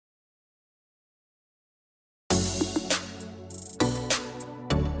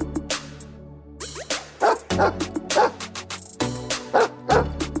Hey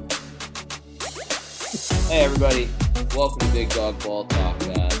everybody, welcome to Big Dog Ball Talk.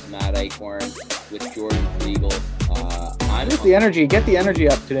 Matt Acorn with Jordan Flegel. Where's the energy? Get the energy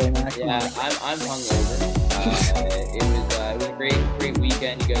up today, Matt. Yeah, I'm hungover. It was a great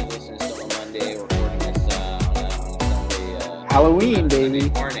weekend. You guys listening to this on Monday, recording this on a Sunday. Halloween, baby.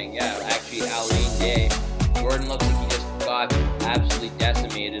 Sunday morning, yeah, actually Halloween day. Jordan looks like he just got absolutely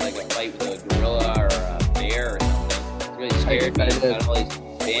decimated, like a fight with a gorilla or a bear or something. It's really scared me. He's got all these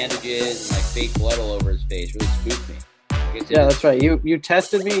bandages and like fake blood all over his face. Really spooked me. Yeah, that's right. You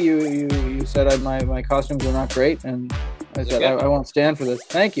tested me. You said my costumes were not great, and I said I won't stand for this.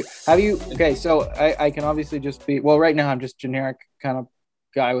 Thank you. Okay, so I can obviously just be, well, right now I'm just generic kind of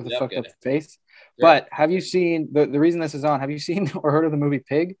guy with a fucked up face. Sure. But have you seen the reason this is on? Have you seen or heard of the movie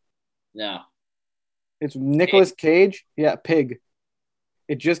Pig? No. It's Nicolas Cage. Yeah, Pig.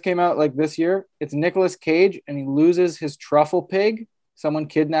 It just came out like this year. It's Nicolas Cage, and he loses his truffle pig. Someone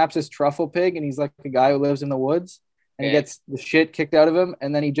kidnaps his truffle pig, and he's like a guy who lives in the woods, and he gets the shit kicked out of him,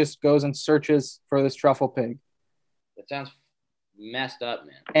 and then he just goes and searches for this truffle pig. That sounds messed up,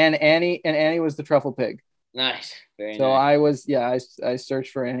 man. And Annie was the truffle pig. Nice. Very so nice. I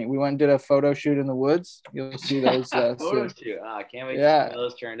searched for Annie. We went and did a photo shoot in the woods. You'll see those. Photo shoot. I can't wait to see how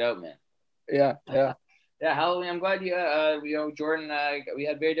those turned out, man. Yeah. Yeah, Halloween. I'm glad Jordan. We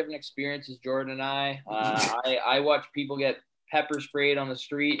had very different experiences, Jordan and I. I watched people get pepper sprayed on the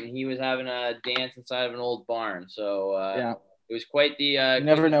street, and he was having a dance inside of an old barn. So it was quite the. You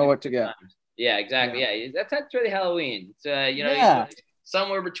never know what to get. Times. Yeah, exactly. Yeah, that's really Halloween. It's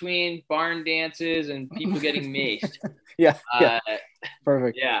somewhere between barn dances and people getting maced. yeah.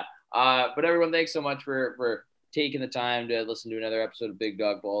 Perfect. Yeah. But everyone, thanks so much for taking the time to listen to another episode of Big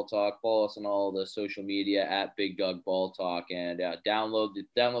Dog Ball Talk. Follow us on all the social media at Big Dog Ball Talk, and download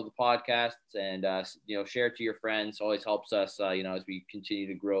the podcasts, and share it to your friends. Always helps us as we continue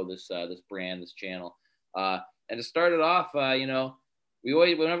to grow this brand, this channel. And to start it off, we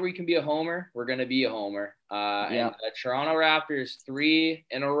always, whenever we can be a homer, we're gonna be a homer. And Toronto Raptors 3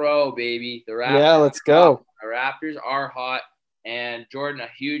 in a row, baby. The Raptors. Let's go. The Raptors are hot. And Jordan, a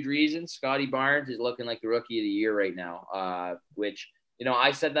huge reason, Scotty Barnes is looking like the rookie of the year right now, which,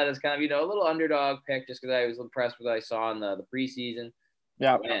 I said that as kind of, a little underdog pick just because I was impressed with what I saw in the preseason.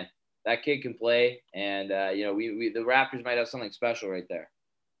 Yeah. Man, that kid can play. And, the Raptors might have something special right there.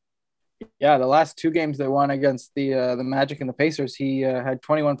 Yeah, the last two games they won against the Magic and the Pacers, he had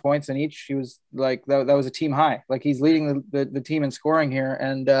 21 points in each. He was like, that was a team high. Like, he's leading the team in scoring here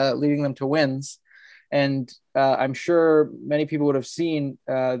and leading them to wins. And I'm sure many people would have seen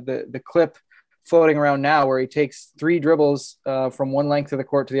the clip floating around now where he takes 3 dribbles from one length of the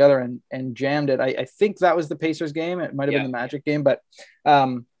court to the other and jammed it. I think that was the Pacers game. It might have been the Magic game, but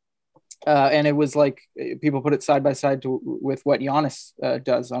and it was like people put it side by side with what Giannis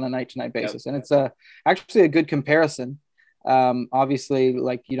does on a night-to-night basis. And it's actually a good comparison. Obviously,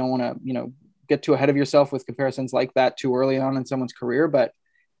 like, you don't want to, get too ahead of yourself with comparisons like that too early on in someone's career, but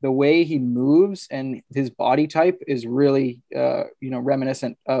the way he moves and his body type is really,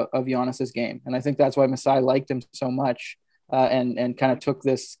 reminiscent of Giannis's game. And I think that's why Masai liked him so much and kind of took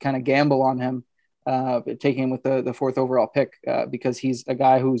this kind of gamble on him, taking him with the 4th overall pick because he's a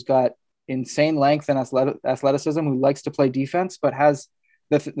guy who's got insane length and athleticism, who likes to play defense, but has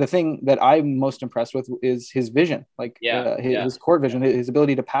the thing that I'm most impressed with is his vision, his court vision, his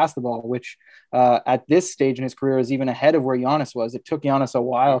ability to pass the ball, which at this stage in his career is even ahead of where Giannis was. It took Giannis a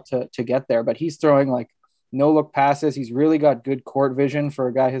while to get there, but he's throwing like no look passes. He's really got good court vision for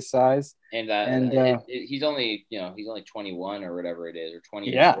a guy his size. And he's only 21 or whatever it is, or 20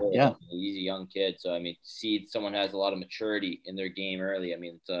 years old. Yeah. He's a young kid. So, I mean, see someone has a lot of maturity in their game early. I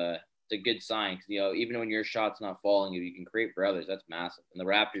mean, it's a good sign because, even when your shot's not falling, if you can create for others, that's massive. And the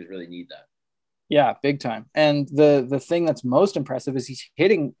Raptors really need that. Yeah, big time. And the thing that's most impressive is he's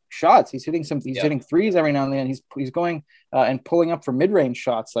hitting shots. He's hitting hitting threes every now and then. He's going and pulling up for mid-range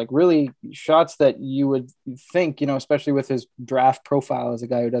shots, like really shots that you would think, especially with his draft profile as a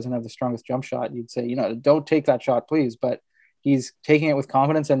guy who doesn't have the strongest jump shot, you'd say, don't take that shot, please. But he's taking it with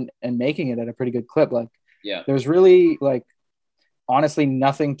confidence and making it at a pretty good clip. Like, there's really, like, honestly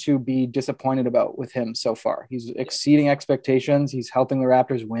nothing to be disappointed about with him so far. He's exceeding expectations. He's helping the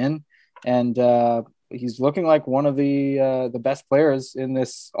Raptors win. And he's looking like one of the best players in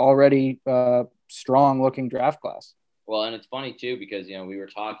this already strong-looking draft class. Well, and it's funny too because we were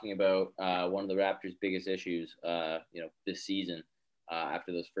talking about one of the Raptors' biggest issues, this season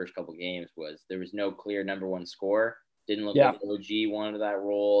after those first couple games was there was no clear number one scorer. Didn't look like OG wanted that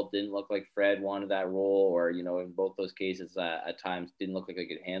role. Didn't look like Fred wanted that role, or in both those cases at times didn't look like they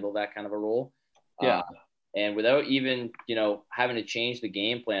could handle that kind of a role. And without even, having to change the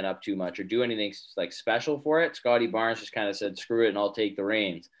game plan up too much or do anything like special for it, Scotty Barnes just kind of said, screw it, and I'll take the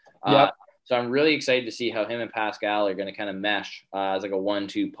reins. Yep. So I'm really excited to see how him and Pascal are going to kind of mesh as like a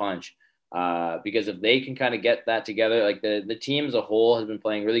 1-2 punch. Because if they can kind of get that together, like the team as a whole has been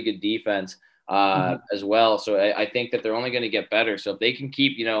playing really good defense as well. So I think that they're only going to get better. So if they can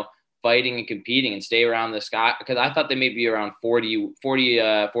keep, fighting and competing and stay around this guy, because I thought they may be around 40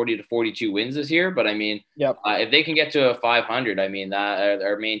 to 42 wins this year. But I mean, yep. If they can get to a 500, I mean, that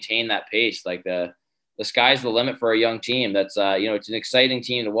or maintain that pace, like the sky's the limit for a young team. That's, it's an exciting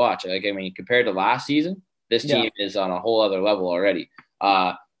team to watch. Like, I mean, compared to last season, this team is on a whole other level already.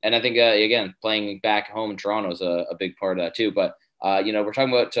 And I think, again, playing back home in Toronto is a big part of that too. But, we're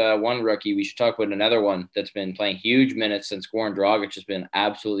talking about one rookie. We should talk about another one that's been playing huge minutes since Goran Dragic has been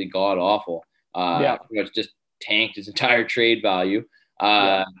absolutely god-awful. It's just tanked his entire trade value.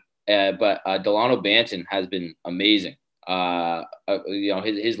 But Delano Banton has been amazing.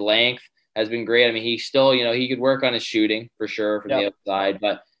 His length has been great. I mean, he still, he could work on his shooting for sure from the outside,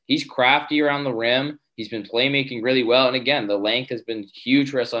 but he's crafty around the rim. He's been playmaking really well. And again, the length has been huge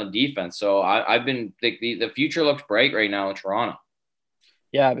for us on defense. So I've been the future looks bright right now in Toronto.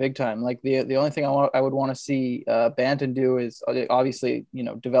 Yeah, big time. Like the only thing I would want to see Banton do is obviously,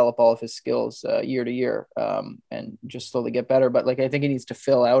 develop all of his skills year to year and just slowly get better. But like, I think he needs to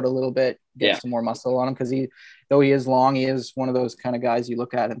fill out a little bit, get some more muscle on him, because though he is long, he is one of those kind of guys you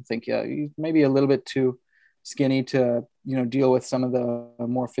look at and think, he's maybe a little bit too skinny to, deal with some of the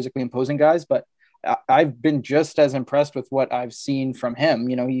more physically imposing guys. But I've been just as impressed with what I've seen from him.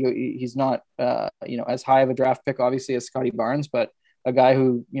 He's not, as high of a draft pick, obviously, as Scotty Barnes, but a guy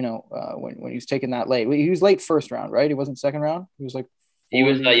who, when he was taken that late, he was late first round, right? He wasn't second round. He was like, 40. He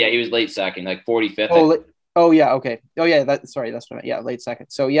was, he was late second, like 45th. Yeah. Okay. Oh yeah. That's what I meant. Yeah. Late second.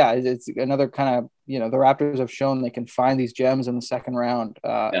 So yeah, it's another kind of, the Raptors have shown they can find these gems in the second round,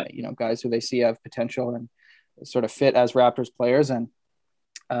 guys who they see have potential and sort of fit as Raptors players. And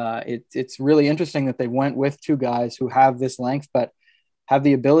it's really interesting that they went with two guys who have this length, but have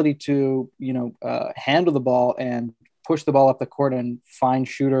the ability to, handle the ball and push the ball up the court and find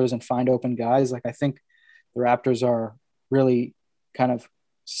shooters and find open guys. Like, I think the Raptors are really kind of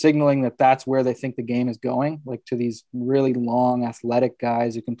signaling that that's where they think the game is going, like to these really long, athletic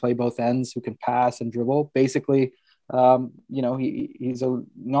guys who can play both ends, who can pass and dribble. Basically, he's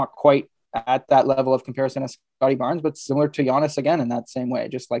not quite at that level of comparison as Scotty Barnes, but similar to Giannis again in that same way,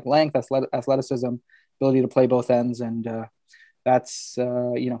 just like length, athleticism, ability to play both ends. And that's,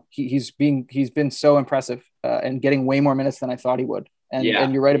 he's been so impressive and getting way more minutes than I thought he would. And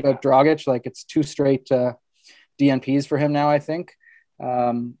you're right about Dragic. Like, it's 2 straight DNPs for him now, I think,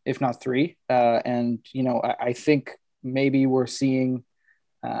 if not 3. And, I think maybe we're seeing,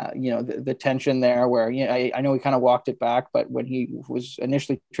 the tension there where, I know he kind of walked it back, but when he was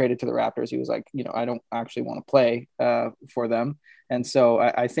initially traded to the Raptors, he was like, I don't actually want to play for them. And so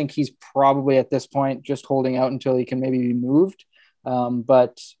I think he's probably at this point just holding out until he can maybe be moved.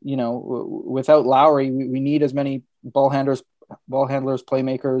 But, without Lowry, we need as many ball handlers,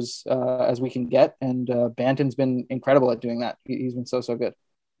 playmakers as we can get. And Banton's been incredible at doing that. He's been so good.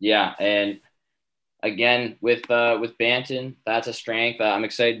 Yeah. And again, with Banton, that's a strength. I'm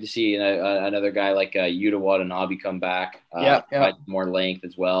excited to see another guy like Yuta Watanabe come back. More length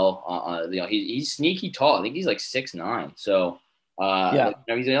as well. He's sneaky tall. I think he's like 6'9". So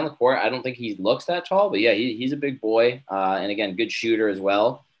he's on the court. I don't think he looks that tall, but yeah, he's a big boy. And again, good shooter as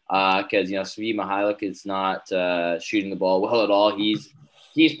well. Because Svi Mihailik is not shooting the ball well at all. He's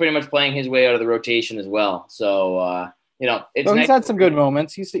pretty much playing his way out of the rotation as well. So he's had some good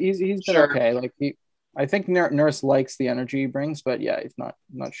moments. He's been okay. Like I think Nurse likes the energy he brings, but yeah, he's not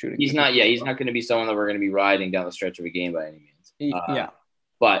shooting. He's not going to be someone that we're going to be riding down the stretch of a game by any means.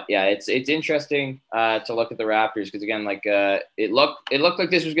 But yeah, it's interesting to look at the Raptors because again, like it looked like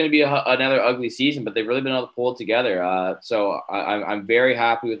this was going to be another ugly season, but they've really been able to pull it together. So I'm very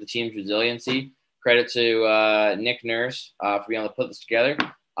happy with the team's resiliency. Credit to Nick Nurse for being able to put this together.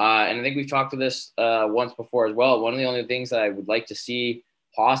 And I think we've talked to this once before as well. One of the only things that I would like to see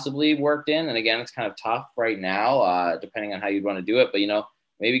possibly worked in, and again, it's kind of tough right now, depending on how you'd want to do it. But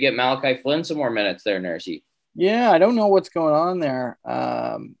maybe get Malachi Flynn some more minutes there, Nursey. Yeah, I don't know what's going on there.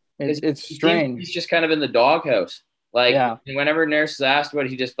 It's strange. He's just kind of in the doghouse. Like whenever Nurse is asked about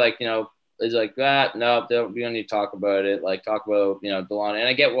it, he just is like, no, we don't need to talk about it. Like talk about Delon, and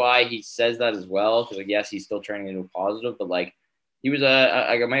I get why he says that as well because yes, he's still turning into a positive, but like he was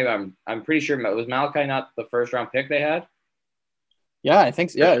I'm pretty sure was Malachi not the first round pick they had. Yeah, I think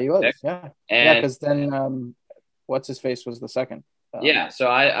so. Yeah, he was. Yeah, because then what's his face was the second. So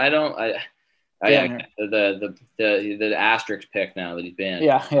I I the asterisk pick now that he's banned.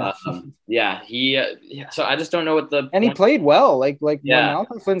 So I just don't know what and he played well. Like when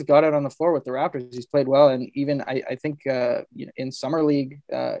Malachi Flynn's got out on the floor with the Raptors, he's played well. And even I think in summer league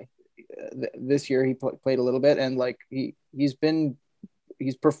this year he played a little bit, and like he's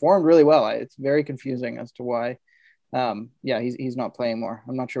performed really well. It's very confusing as to why. He's not playing more.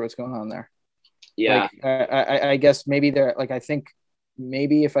 I'm not sure what's going on there. Yeah, I guess maybe they're like, I think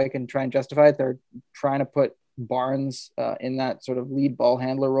maybe if I can try and justify it, they're trying to put Barnes in that sort of lead ball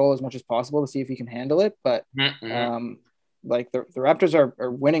handler role as much as possible to see if he can handle it. But like the Raptors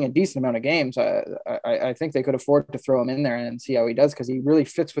are winning a decent amount of games. I think they could afford to throw him in there and see how he does, because he really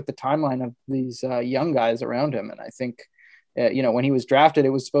fits with the timeline of these young guys around him. And I think, when he was drafted, it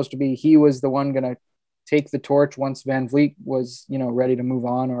was supposed to be he was the one going to take the torch once Van Vliet was, ready to move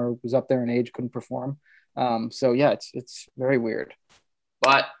on or was up there in age, couldn't perform. It's very weird.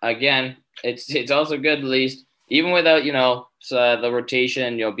 But again, it's also good, at least, even without, the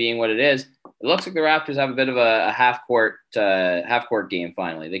rotation, being what it is, it looks like the Raptors have a bit of a half court game.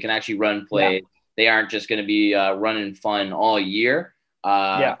 Finally, they can actually run play. Yeah. They aren't just going to be running fun all year.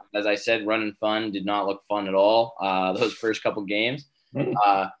 As I said, running fun did not look fun at all those first couple games.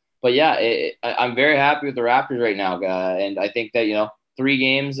 But yeah, I'm very happy with the Raptors right now, and I think that 3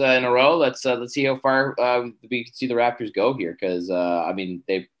 games in a row. Let's see how far we can see the Raptors go here, because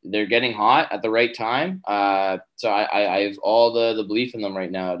they're getting hot at the right time. So I have all the belief in them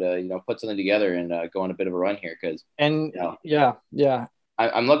right now to put something together and go on a bit of a run here.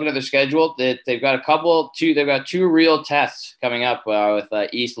 I'm looking at their schedule. They've got they've got 2 real tests coming up with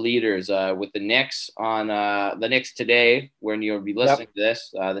East leaders, with the Knicks on the Knicks today, when you'll be listening to this,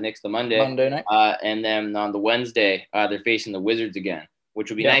 the Knicks the Monday night. And then on the Wednesday, they're facing the Wizards again,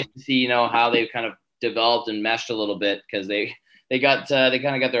 which would be nice to see, how they've kind of developed and meshed a little bit, because they kind of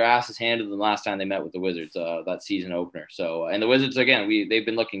got their asses handed to them last time they met with the Wizards, that season opener. So, and the Wizards, again, they've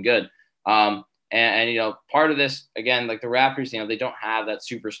been looking good. And part of this, again, like the Raptors, they don't have that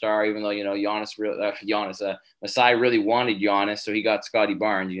superstar, even though, Masai really wanted Giannis, so he got Scotty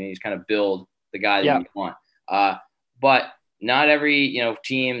Barnes. He's kind of build the guy that you want. But not every,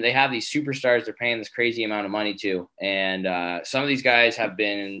 team, they have these superstars they're paying this crazy amount of money to. And some of these guys have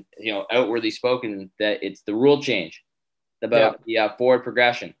been, outwardly spoken that it's the rule change about the forward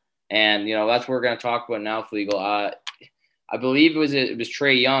progression. And, that's what we're going to talk about now, Flegel. I believe it was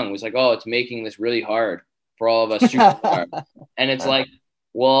Trae Young was like, oh, it's making this really hard for all of us superstars. And it's like,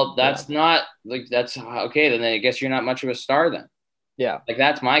 well, that's not like, that's okay. Then I guess you're not much of a star then. Yeah. Like,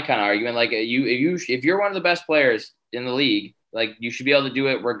 that's my kind of argument. Like if you're one of the best players in the league, like, you should be able to do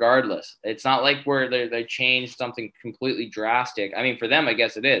it regardless. It's not like where they changed something completely drastic. I mean, for them, I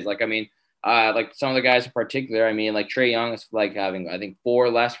guess it is. Like some of the guys in particular, like Trae Young is like having, I think, 4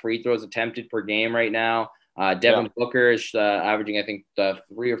 less free throws attempted per game right now. Devin Booker is averaging, I think,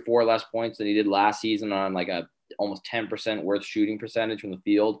 3 or 4 less points than he did last season on like a almost 10% worth shooting percentage from the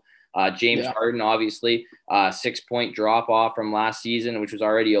field. James Harden, obviously, 6-point drop off from last season, which was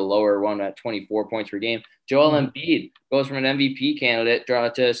already a lower one at 24 points per game. Joel Embiid goes from an MVP candidate to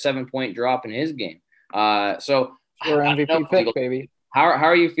a 7-point drop in his game. So we're MVP pick, baby. How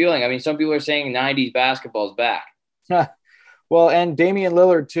are you feeling? I mean, some people are saying 90s basketball is back. Well, and Damian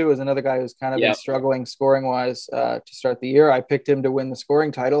Lillard, too, is another guy who's kind of been struggling scoring-wise to start the year. I picked him to win the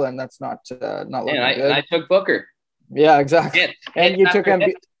scoring title, and that's not looking good. I took Booker. Yeah, exactly. And you took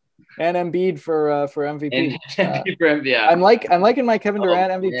Embiid and Embiid for MVP. I'm liking my Kevin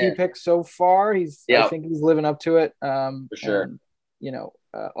Durant MVP pick so far. I think he's living up to it. For sure. And,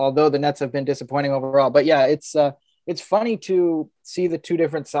 although the Nets have been disappointing overall. But, yeah, it's funny to see the 2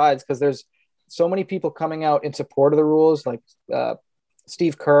 different sides, because there's so many people coming out in support of the rules. Like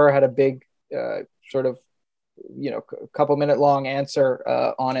Steve Kerr had a big sort of, couple minute long answer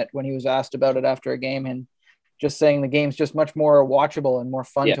on it when he was asked about it after a game, and just saying the game's just much more watchable and more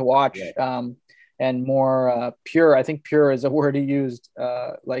fun to watch, and more pure. I think pure is a word he used,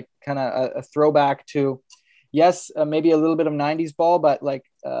 like kind of a throwback to, maybe a little bit of 90s ball, but like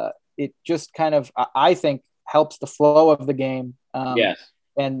it just kind of, I think, helps the flow of the game.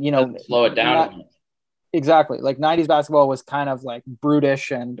 And, slow it down. Exactly. Like 90s basketball was kind of like brutish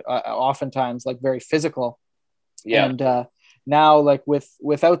and oftentimes like very physical. Yeah. And now, like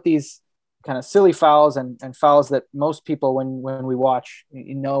without these kind of silly fouls and fouls that most people, when we watch,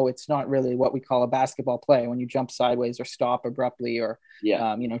 it's not really what we call a basketball play, when you jump sideways or stop abruptly or,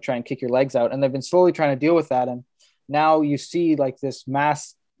 try and kick your legs out. And they've been slowly trying to deal with that. And now you see like this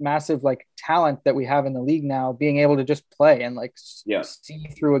massive like talent that we have in the league now being able to just play and like see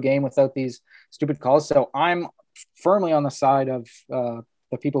through a game without these stupid calls. So I'm firmly on the side of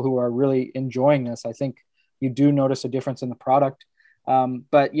the people who are really enjoying this, I think you do notice a difference in the product.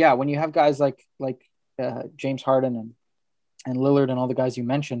 But yeah, when you have guys like James Harden and Lillard and all the guys you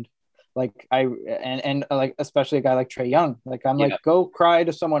mentioned, like like especially a guy like Trae Young, like I'm like, go cry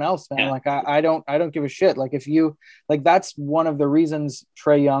to someone else, man. Like I don't give a shit. Like if you like, that's one of the reasons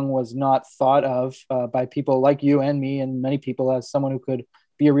Trae Young was not thought of by people like you and me and many people as someone who could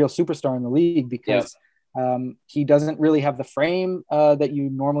be a real superstar in the league, because he doesn't really have the frame that you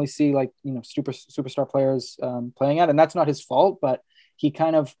normally see, like, you know, superstar players playing at, and that's not his fault, but he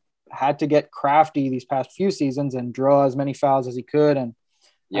kind of had to get crafty these past few seasons and draw as many fouls as he could, and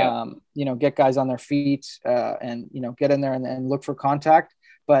you know, get guys on their feet and, you know, get in there and look for contact.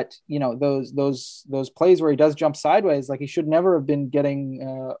 But, you know, those plays where he does jump sideways, like he should never have been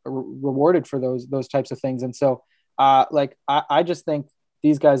getting rewarded for those types of things. And so like, I just think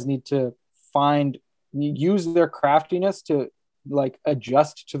these guys need to use their craftiness to like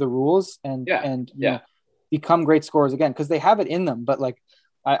adjust to the rules and you know, become great scorers again, because they have it in them. But like,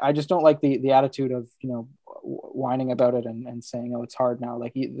 I just don't like the attitude of, you know, whining about it and saying, oh, it's hard now.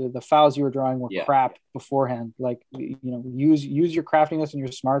 Like the fouls you were drawing were crap beforehand. Like, you know, use your craftiness and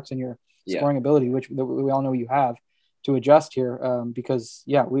your smarts and your scoring ability, which we all know you have, to adjust here. Because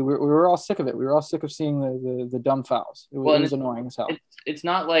we were all sick of it. We were all sick of seeing the dumb fouls. It was annoying as hell. It's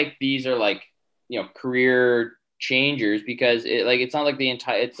not like these are like, you know, career changers, because it's not like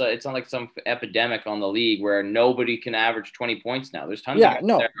it's not like some epidemic on the league where nobody can average 20 points now. There's tons of guys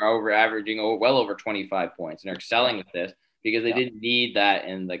that are averaging well over 25 points and are excelling with this because they didn't need that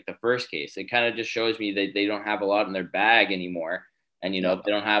in like the first case. It kind of just shows me that they don't have a lot in their bag anymore, and you know,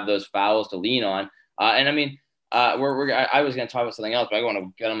 they don't have those fouls to lean on. And I mean, I was going to talk about something else, but I want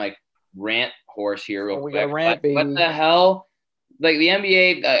to get on my rant horse here real quick. What the hell? Like the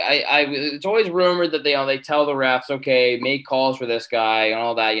NBA, it's always rumored that they tell the refs, okay, make calls for this guy and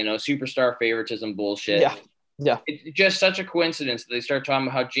all that, you know, superstar favoritism bullshit. Yeah. It's just such a coincidence that they start talking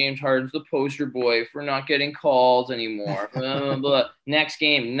about how James Harden's the poster boy for not getting calls anymore. Blah, blah, blah. Next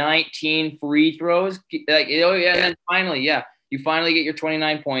game, 19 free throws. Like, and then finally, you finally get your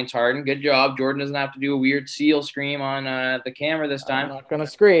 29 points, Harden. Good job. Jordan doesn't have to do a weird seal scream on the camera this time. I'm not going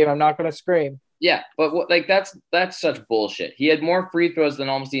to scream. Yeah, but that's such bullshit. He had more free throws than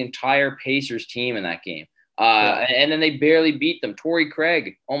almost the entire Pacers team in that game. And then they barely beat them. Torrey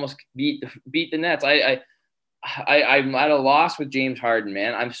Craig almost beat the Nets. I'm at a loss with James Harden,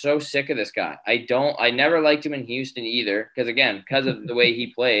 man. I'm so sick of this guy. I never liked him in Houston either, because of the way he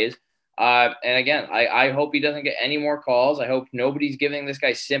plays. And again, I hope he doesn't get any more calls. I hope nobody's giving this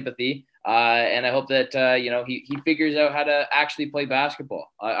guy sympathy. And I hope that you know, he figures out how to actually play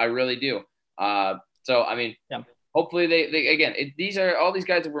basketball. I really do. So I mean, hopefully they again, these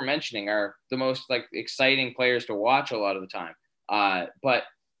guys that we're mentioning are the most like exciting players to watch a lot of the time. But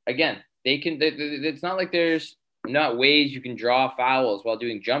again, it's not like there's not ways you can draw fouls while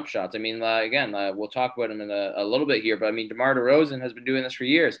doing jump shots. I mean, we'll talk about him in a little bit here, but I mean, DeMar DeRozan has been doing this for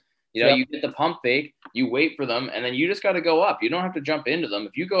years. You know, you get the pump fake, you wait for them, and then you just got to go up. You don't have to jump into them.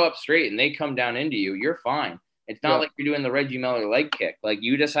 If you go up straight and they come down into you, you're fine. It's not like you're doing the Reggie Miller leg kick. Like,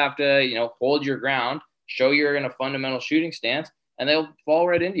 you just have to, you know, hold your ground, show you're in a fundamental shooting stance, and they'll fall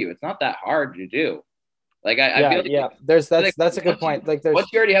right into you. It's not that hard to do. Like, I feel like that's a good point. Like, once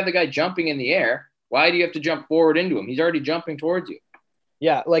you already have the guy jumping in the air, why do you have to jump forward into him? He's already jumping towards you.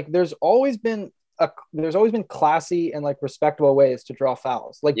 Yeah, like there's always been classy and like respectable ways to draw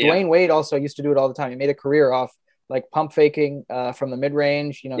fouls. Like Dwayne Wade also used to do it all the time. He made a career off like pump faking from the mid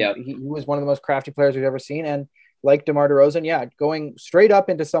range. You know, he was one of the most crafty players we've ever seen. And like DeMar DeRozan, going straight up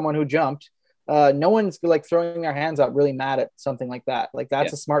into someone who jumped. No one's like throwing their hands up really mad at something like that. Like,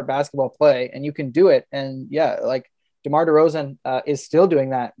 that's a smart basketball play, and you can do it. And like DeMar DeRozan is still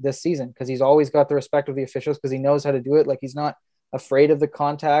doing that this season, because he's always got the respect of the officials, because he knows how to do it. Like, he's not afraid of the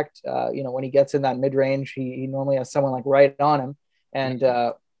contact. You know, when he gets in that mid range, he normally has someone like right on him, and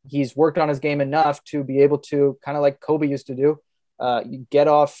he's worked on his game enough to be able to, kind of like Kobe used to do, you get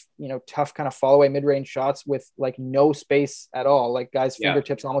off, you know, tough kind of fall away mid-range shots with like no space at all, like guys'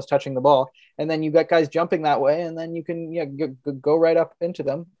 fingertips almost touching the ball. And then you got guys jumping that way, and then you can go right up into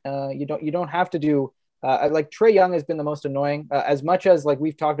them. You don't have to do like Trae Young has been the most annoying, as much as like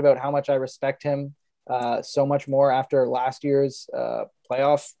we've talked about how much I respect him so much more after last year's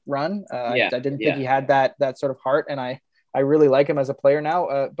playoff run. I didn't think he had that sort of heart, and I really like him as a player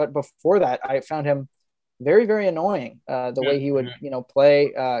now. But before that, I found him very, very annoying. The way he would, you know,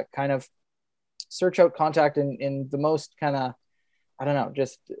 play, kind of search out contact in the most kind of, I don't know,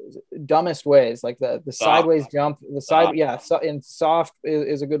 just dumbest ways, like the sideways jump, and soft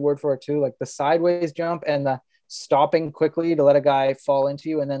is a good word for it too. Like the sideways jump and the stopping quickly to let a guy fall into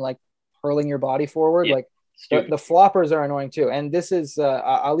you and then like hurling your body forward. Yeah. Like the floppers are annoying too. And this is,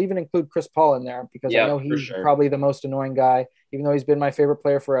 I'll even include Chris Paul in there because I know he's probably the most annoying guy, even though he's been my favorite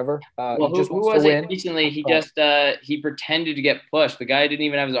player forever. Well, who was it recently? He just he pretended to get pushed. The guy didn't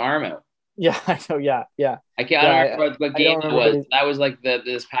even have his arm out. Yeah, I know. Yeah. I don't remember what game it was. That was like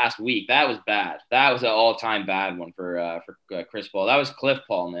this past week. That was bad. That was an all-time bad one for Chris Paul. That was Cliff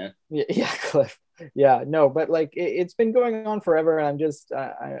Paul, man. Yeah, Cliff. Yeah, no, but like it's been going on forever, and I'm just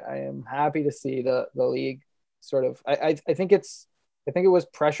I am happy to see the league sort of. I think it was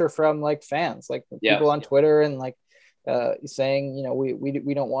pressure from like fans, like people on Twitter and like saying, you know,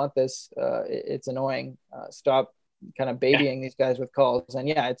 we don't want this. It's annoying. Stop kind of babying these guys with calls. And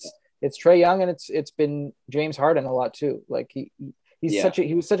it's Trae Young, and it's been James Harden a lot too. Like he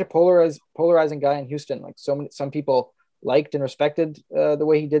was such a polarizing guy in Houston. Like some people liked and respected the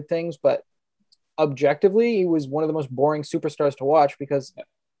way he did things, but objectively he was one of the most boring superstars to watch because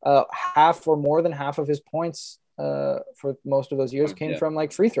half or more than half of his points for most of those years came from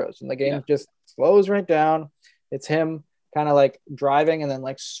like free throws, and the game just slows right down. It's him kind of like driving and then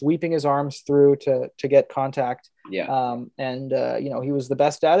like sweeping his arms through to get contact. You know, he was the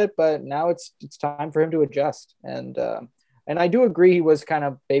best at it, but now it's time for him to adjust. And I do agree he was kind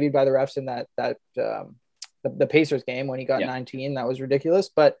of babied by the refs in that the Pacers game when he got 19. That was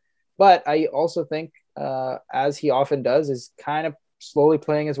ridiculous. But I also think, as he often does, is kind of slowly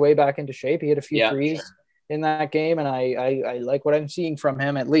playing his way back into shape. He hit a few threes in that game, and I like what I'm seeing from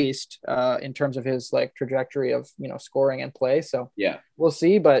him, at least in terms of his like trajectory of, you know, scoring and play. So we'll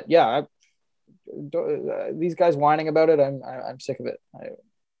see. But these guys whining about it, I'm sick of it.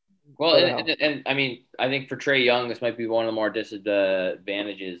 And I mean, I think for Trae Young, this might be one of the more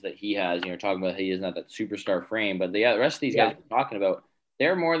disadvantages that he has. You know, talking about he isn't at that superstar frame, but the rest of these guys we're talking about,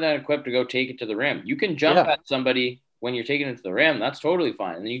 they're more than equipped to go take it to the rim. You can jump at somebody when you're taking it to the rim. That's totally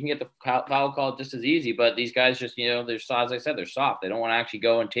fine. And then you can get the foul call just as easy. But these guys just, you know, as I said, they're soft. They don't want to actually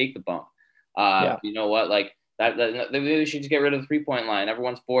go and take the bump. You know what? Like that they should just get rid of the 3-point line.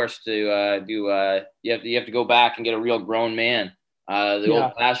 Everyone's forced to you have to go back and get a real grown man. The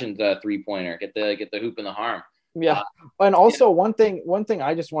old-fashioned 3-pointer. Get the hoop in the arm. And also one thing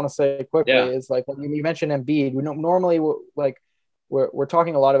I just want to say quickly is like when you mentioned Embiid, normally we're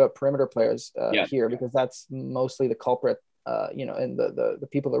talking a lot about perimeter players here because that's mostly the culprit, you know, and the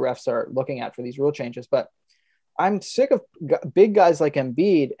people the refs are looking at for these rule changes. But I'm sick of big guys like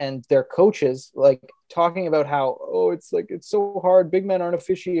Embiid and their coaches like talking about how, it's so hard. Big men aren't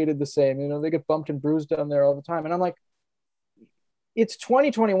officiated the same. You know, they get bumped and bruised down there all the time. And I'm like, it's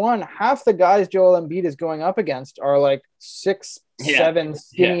 2021. Half the guys Joel Embiid is going up against are like 6'7",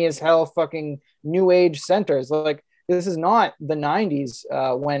 skinny as hell, fucking new age centers. Like, this is not the 90s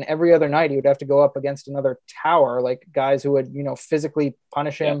when every other night he would have to go up against another tower, like guys who would, you know, physically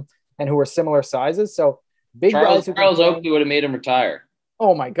punish him and who were similar sizes. So big Charles Oakley would have made him retire.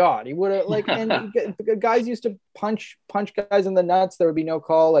 Oh my God, he would have like. And guys used to punch guys in the nuts. There would be no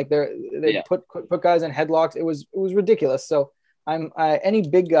call. Like they put guys in headlocks. It was ridiculous. So I'm any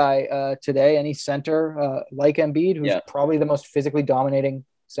big guy today, any center like Embiid, who's probably the most physically dominating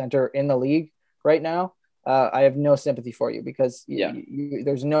center in the league right now. I have no sympathy for you because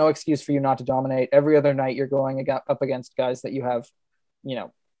there's no excuse for you not to dominate. Every other night you're going up against guys that you have, you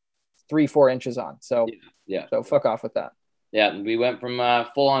know, 3-4 inches on. So so fuck off with that. Yeah, we went from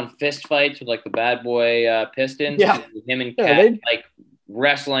full on fist fights with like the bad boy Pistons. To him and Cat like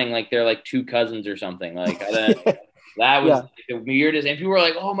wrestling like they're like two cousins or something. Like that was like the weirdest. And people were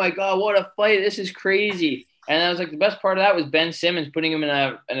like, "Oh my God, what a fight! This is crazy." And I was like, the best part of that was Ben Simmons putting him in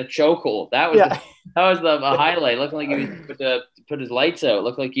a chokehold. That was the highlight. Looking like he was put his lights out.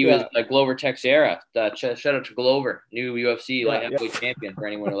 Looked like he was like Glover Teixeira. Shout out to Glover, new UFC light heavyweight champion for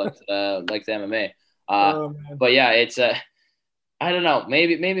anyone who likes MMA. But yeah, it's I don't know.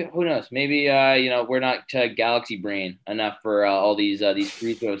 Maybe who knows? Maybe you know, we're not galaxy brain enough for all these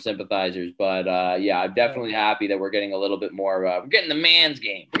free throw sympathizers. But I'm definitely happy that we're getting a little bit more. We're getting the man's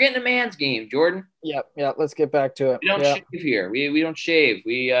game. We're getting the man's game, Jordan. Yeah. Let's get back to it. We don't shave here. We don't shave.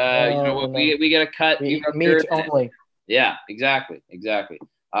 We we get a cut. Meat only. Yeah, exactly.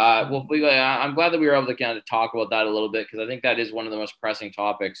 Well, I'm glad that we were able to kind of talk about that a little bit because I think that is one of the most pressing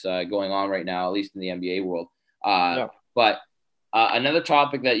topics going on right now, at least in the NBA world. But another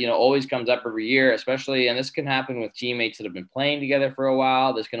topic that, you know, always comes up every year, especially, and this can happen with teammates that have been playing together for a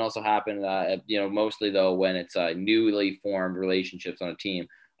while. This can also happen, you know, mostly though when it's newly formed relationships on a team,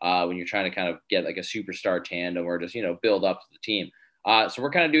 when you're trying to kind of get like a superstar tandem or just, you know, build up to the team. So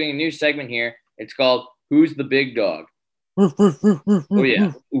we're kind of doing a new segment here. It's called "Who's the Big Dog?" Oh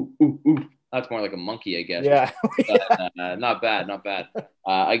yeah, ooh, ooh, ooh. That's more like a monkey, I guess. Yeah. Not bad, not bad.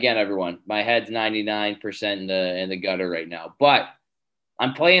 Again, everyone, my head's 99% in the gutter right now, but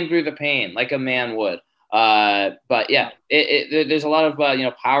I'm playing through the pain like a man would. But yeah, there's a lot of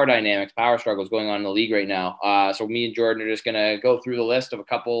power dynamics, power struggles going on in the league right now. So me and Jordan are just gonna go through the list of a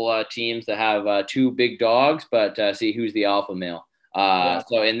couple teams that have two big dogs, but see who's the alpha male.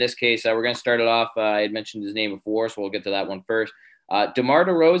 So in this case, we're gonna start it off. I had mentioned his name before, so we'll get to that one first. DeMar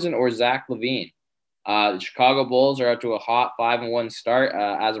DeRozan or Zach LaVine. The Chicago Bulls are up to a hot 5-1 start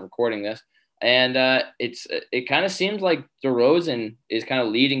as of recording this. And it kind of seems like DeRozan is kind of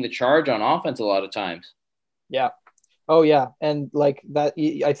leading the charge on offense a lot of times. Yeah. Oh yeah. And like that,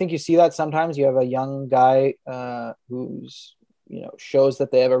 I think you see that sometimes. You have a young guy who's, shows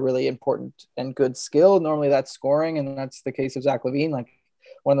that they have a really important and good skill. Normally that's scoring. And that's the case of Zach LaVine, like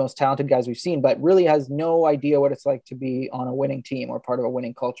one of the most talented guys we've seen, but really has no idea what it's like to be on a winning team or part of a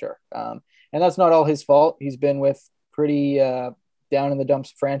winning culture. And that's not all his fault. He's been with pretty down in the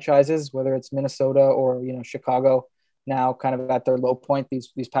dumps franchises, whether it's Minnesota or, Chicago now kind of at their low point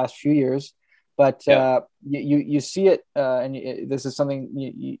these past few years. But you see it, and this is something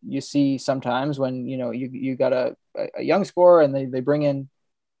you see sometimes when you got a young scorer and they bring in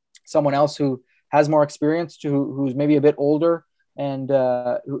someone else who has more experience, who's maybe a bit older and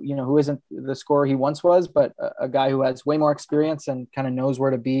who isn't the scorer he once was, but a guy who has way more experience and kind of knows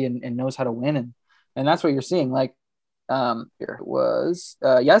where to be and knows how to win, and that's what you're seeing. Like here was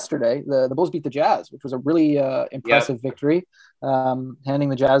yesterday, the Bulls beat the Jazz, which was a really impressive victory, handing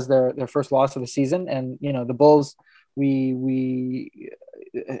the Jazz their first loss of the season. And the Bulls, the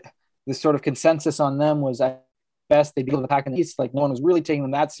sort of consensus on them was at best they'd be able to pack in the East. Like no one was really taking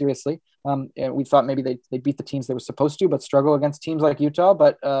them that seriously. We thought maybe they beat the teams they were supposed to, but struggle against teams like Utah.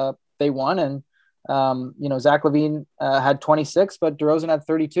 But they won, and Zach LaVine had 26, but DeRozan had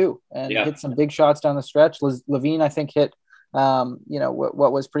 32 and hit some big shots down the stretch. LaVine, I think, hit,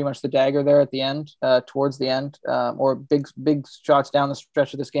 what was pretty much the dagger there at the end, towards the end, or big shots down the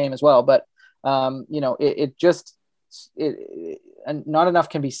stretch of this game as well. But, and not enough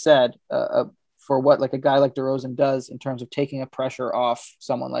can be said for what like a guy like DeRozan does in terms of taking a pressure off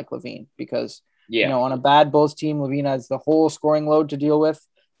someone like LaVine, because, on a bad Bulls team, LaVine has the whole scoring load to deal with.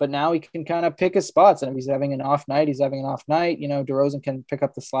 But now he can kind of pick his spots, and if he's having an off night, he's having an off night. DeRozan can pick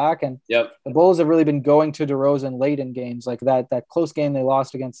up the slack, and the Bulls have really been going to DeRozan late in games, like that close game they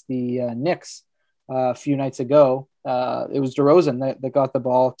lost against the Knicks a few nights ago. It was DeRozan that got the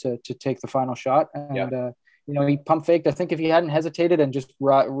ball to take the final shot, and he pump faked. I think if he hadn't hesitated and just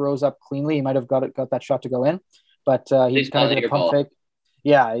rose up cleanly, he might have got that shot to go in. But he kind of did a pump fake.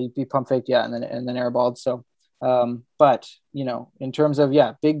 Yeah, he pump faked, and then airballed. So. But in terms of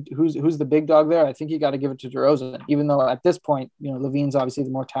who's the big dog there, I think you got to give it to DeRozan, even though at this point LaVine's obviously the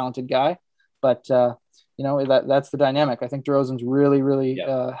more talented guy, but that's the dynamic. I think DeRozan's really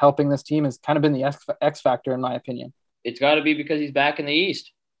helping this team, has kind of been the X factor in my opinion. It's got to be because he's back in the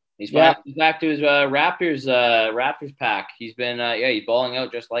East. He's back to his Raptors pack. He's been he's balling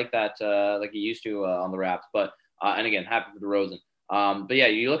out just like that, like he used to on the Raps. But and again, happy for DeRozan. But yeah,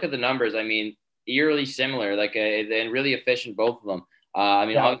 you look at the numbers. I mean, eerily similar, like and really efficient, both of them.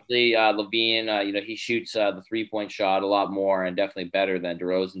 Obviously LaVine, he shoots the 3-point shot a lot more and definitely better than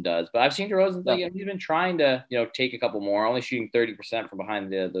DeRozan does. But I've seen DeRozan, he's been trying to take a couple more, only shooting 30% from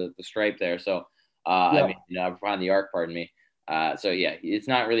behind the stripe there. So behind the arc, pardon me. It's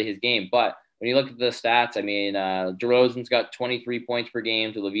not really his game. But when you look at the stats, DeRozan's got 23 points per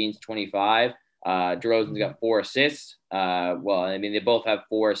game to LaVine's 25. DeRozan's got 4 assists. They both have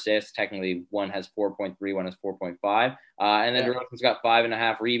 4 assists. Technically, one has 4.3, one has 4.5. And then DeRozan's got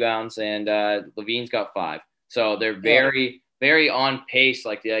 5.5 rebounds, and LaVine's got 5. So they're very, very on pace,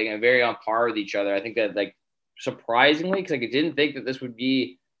 very on par with each other. I think that, surprisingly, because I didn't think that this would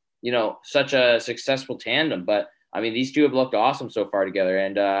be, such a successful tandem. But these two have looked awesome so far together,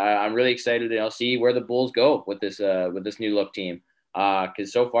 and I'm really excited to see where the Bulls go with this new look team.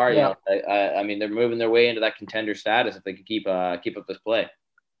 Because so far, they're moving their way into that contender status if they can keep up this play.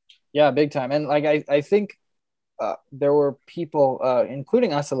 Yeah, big time. And I think there were people,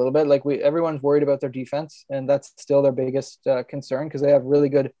 including us a little bit, everyone's worried about their defense, and that's still their biggest concern because they have really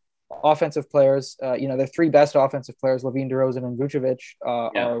good offensive players. Their 3 best offensive players, LaVine, DeRozan, and Vucevic,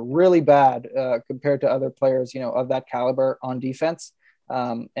 are really bad compared to other players, of that caliber on defense.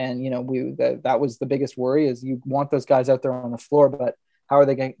 That was the biggest worry, is you want those guys out there on the floor, but how are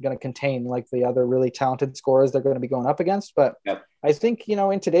they going to contain the other really talented scorers they're going to be going up against? But I think,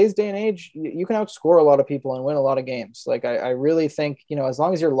 in today's day and age, you can outscore a lot of people and win a lot of games. I really think, as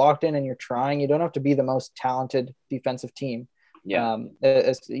long as you're locked in and you're trying, you don't have to be the most talented defensive team. Yeah.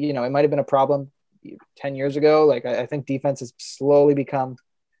 You know, it might have been a problem 10 years ago. Like I think defense has slowly become,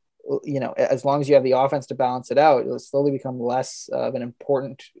 you know, as long as you have the offense to balance it out, it'll slowly become less of an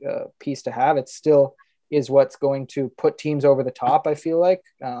important piece to have. It still is what's going to put teams over the top, I feel like.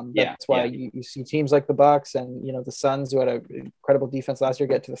 That's why you see teams like the Bucks and, you know, the Suns, who had an incredible defense last year,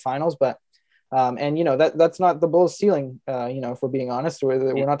 get to the finals. But and, you know, that's not the Bulls' ceiling, you know, if we're being honest.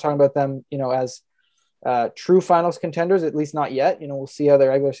 We're not talking about them, you know, as true finals contenders, at least not yet. You know, we'll see how their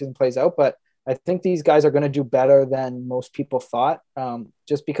regular season plays out. But I think these guys are going to do better than most people thought,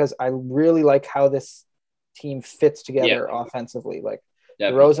 just because I really like how this team fits together offensively. Like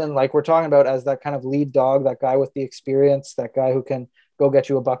DeRozan, like we're talking about, as that kind of lead dog, that guy with the experience, that guy who can go get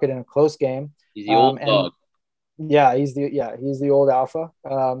you a bucket in a close game. He's the old dog. Yeah, he's the old alpha.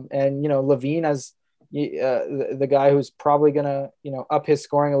 And, you know, LaVine as the guy who's probably going to, you know, up his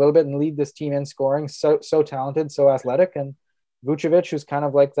scoring a little bit and lead this team in scoring. So talented, so athletic. And Vucevic, who's kind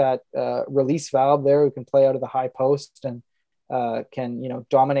of like that release valve there, who can play out of the high post and can, you know,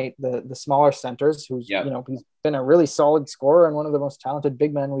 dominate the smaller centers, who's, you know, he's been a really solid scorer and one of the most talented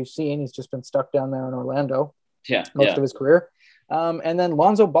big men we've seen. He's just been stuck down there in Orlando most of his career. And then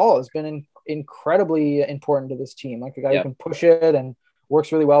Lonzo Ball has been incredibly important to this team, like a guy who can push it and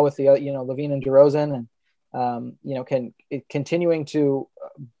works really well with the, you know, LaVine and DeRozan, and, you know, continuing to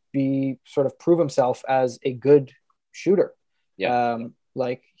be sort of prove himself as a good shooter.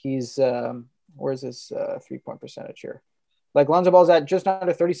 Like he's where's his 3-point percentage here? Like Lonzo Ball's at just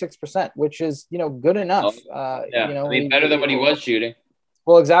under 36%, which is, you know, good enough. You know, I mean, better than what he was shooting.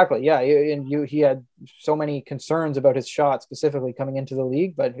 Well, exactly. Yeah. He had so many concerns about his shot specifically coming into the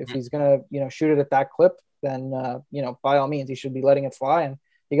league, but if he's going to, you know, shoot it at that clip, then, you know, by all means, he should be letting it fly. And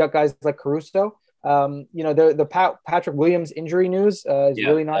you got guys like Caruso. You know, the Patrick Williams injury news is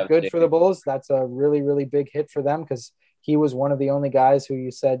really not good for the Bulls. That's a really, really big hit for them, because he was one of the only guys who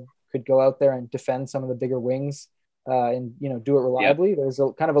you said could go out there and defend some of the bigger wings and, you know, do it reliably. There's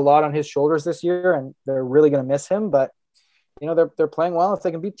kind of a lot on his shoulders this year, and they're really going to miss him. But, you know, they're playing well. If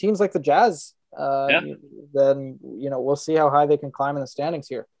they can beat teams like the Jazz, then, you know, we'll see how high they can climb in the standings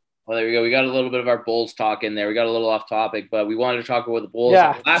here. Well, there we go. We got a little bit of our Bulls talk in there. We got a little off topic, but we wanted to talk about the Bulls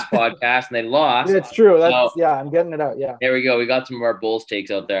on the last podcast, and they lost. It's true. I'm getting it out. Yeah. There we go. We got some of our Bulls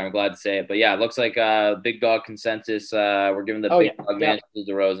takes out there. I'm glad to say it. But yeah, it looks like big dog consensus. We're giving the big dog man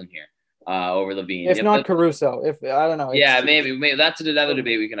to DeRozan here over LaVine. If not Caruso, if I don't know. Maybe that's another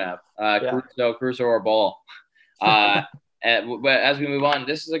debate we can have. Caruso or Ball. But as we move on,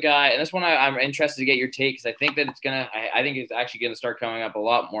 this is a guy, and this one I'm interested to get your take, because I think that I think it's actually gonna start coming up a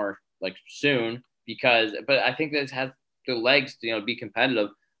lot more like soon, but I think that it has the legs to, you know, be competitive.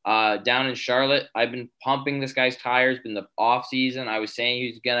 Down in Charlotte, I've been pumping this guy's tires. Been the off season, I was saying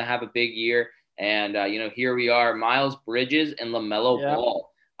he's gonna have a big year, and you know, here we are. Miles Bridges and LaMelo Ball.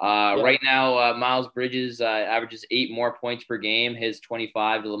 Right now, Miles Bridges averages 8 more points per game. His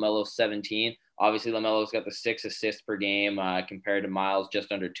 25 to LaMelo's 17. Obviously, LaMelo's got the 6 assists per game compared to Miles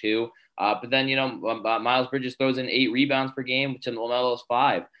just under 2. But then, you know, Miles Bridges throws in 8 rebounds per game to LaMelo's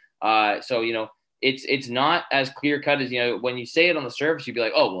 5. So, you know, it's not as clear cut as, you know, when you say it on the surface, you'd be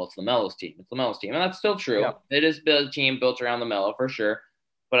like, oh, well, it's LaMelo's team. It's LaMelo's team. And that's still true. Yeah. It is a team built around LaMelo for sure.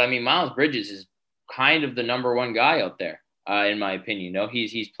 But I mean, Miles Bridges is kind of the number one guy out there, in my opinion. You know,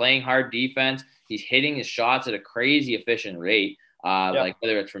 he's playing hard defense. He's hitting his shots at a crazy efficient rate. Like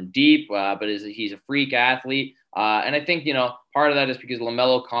whether it's from deep, but he's a freak athlete. And I think, you know, part of that is because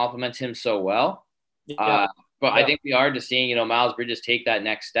LaMelo complements him so well. I think we are just seeing, you know, Miles Bridges take that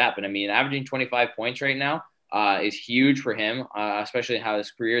next step. And I mean, averaging 25 points right now is huge for him, especially how his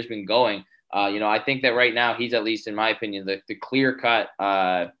career has been going. You know, I think that right now he's, at least in my opinion, the clear-cut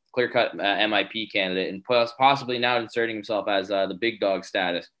MIP candidate, and possibly now inserting himself as the big dog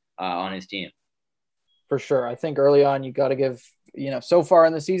status on his team. For sure. I think early on you got to give, you know, so far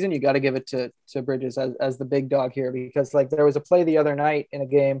in the season, you got to give it to Bridges as the big dog here, because like there was a play the other night in a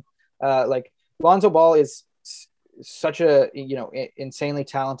game, like Lonzo Ball is such a, you know, insanely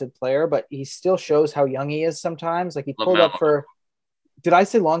talented player, but he still shows how young he is sometimes. Like he pulled up for, did I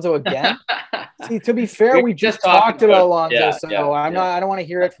say Lonzo again? See, to be fair, we just talked about Lonzo, I don't want to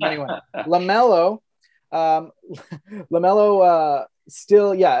hear it from anyone. LaMelo,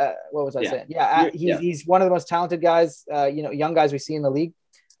 still, what was I saying? He's one of the most talented guys, you know, young guys we see in the league,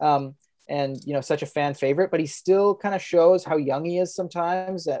 and, you know, such a fan favorite, but he still kind of shows how young he is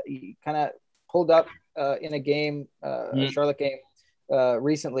sometimes. He kind of pulled up in a game, a Charlotte game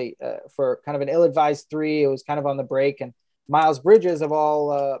recently for kind of an ill-advised 3. It was kind of on the break, and Miles Bridges, of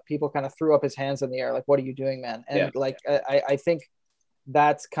all people, kind of threw up his hands in the air, like, what are you doing, man? And I think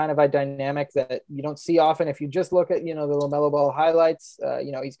that's kind of a dynamic that you don't see often. If you just look at, the LaMelo Ball highlights,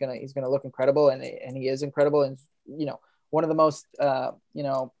 he's gonna look incredible, and he is incredible, and one of the most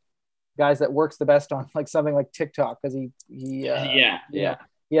guys that works the best on like something like TikTok, because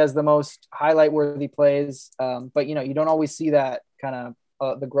he has the most highlight worthy plays. But you don't always see that kind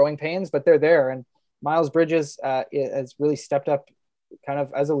of the growing pains, but they're there. And Miles Bridges has really stepped up kind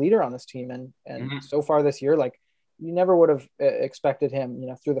of as a leader on this team. And so far this year, like, you never would have expected him,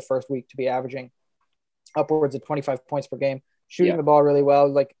 through the first week to be averaging upwards of 25 points per game, shooting the ball really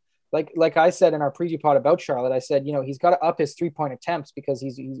well. Like I said in our preview pod about Charlotte, I said, he's got to up his 3-point attempts, because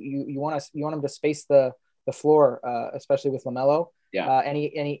you want him to space the floor, especially with LaMelo.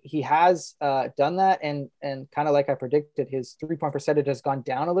 And he has done that, and kind of like I predicted, his 3-point percentage has gone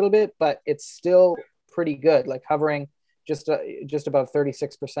down a little bit, but it's still pretty good, like hovering just above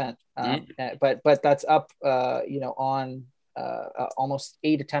 36%. But that's up, on almost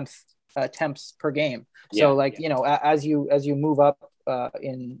 8 attempts per game. So as you move up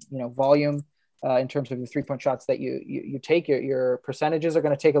in volume, in terms of the 3-point shots that you take, your percentages are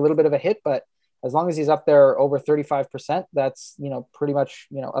going to take a little bit of a hit, but as long as he's up there over 35%, that's pretty much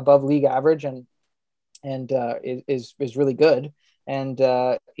above league average, and is really good. And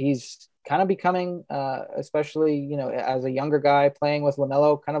he's kind of becoming, especially as a younger guy playing with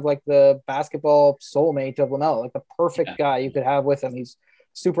LaMelo, kind of like the basketball soulmate of LaMelo, like the perfect guy you could have with him. He's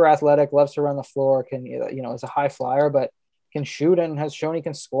super athletic, loves to run the floor, can is a high flyer, but can shoot, and has shown he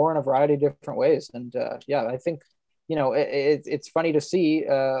can score in a variety of different ways. And I think it's funny to see,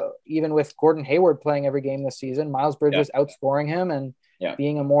 even with Gordon Hayward playing every game this season, Miles Bridges outscoring him and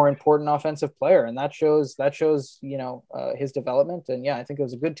being a more important offensive player. And that shows his development. And I think it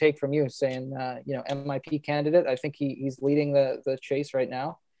was a good take from you saying, MIP candidate. I think he's leading the chase right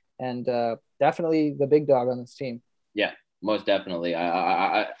now, and definitely the big dog on this team. Yeah, most definitely.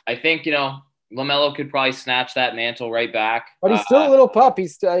 I think, LaMelo could probably snatch that mantle right back. But he's still a little pup. He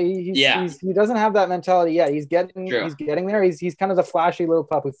doesn't have that mentality yet. He's getting there. He's kind of the flashy little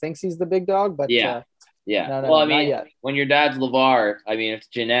pup who thinks he's the big dog, but No, well, I mean, when your dad's LeVar, I mean, it's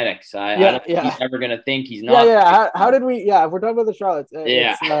genetics. I don't think he's ever going to think he's not. How did we? If we're talking about the Charlottes,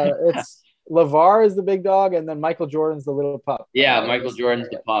 it's LeVar is the big dog, and then Michael Jordan's the little pup. Michael Jordan's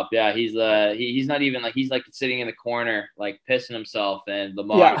the pup. Yeah, he's not even like, he's like sitting in the corner, like pissing himself, and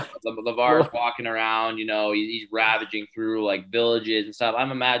LeVar's walking around. He's ravaging through like villages and stuff.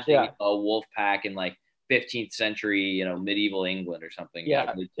 I'm imagining a wolf pack in like 15th century, medieval England or something.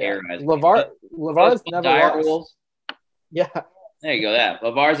 LeVar's never lost. Wolves. Yeah, there you go.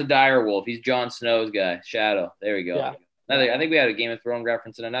 LeVar's a dire wolf. He's Jon Snow's guy. Shadow. There we go. Yeah. I think we had a Game of Thrones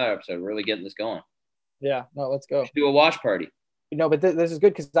reference in another episode. We're really getting this going. Yeah, no, let's go. Do a watch party. But this is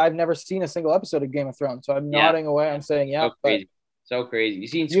good, because I've never seen a single episode of Game of Thrones, so I'm nodding away. I'm saying so crazy.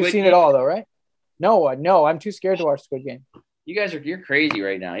 You've seen it all though, right? No, I'm too scared to watch Squid Game. You guys you're crazy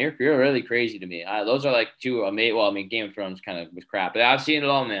right now. You're really crazy to me. Those are like two amazing. Well, I mean, Game of Thrones kind of was crap, but I've seen it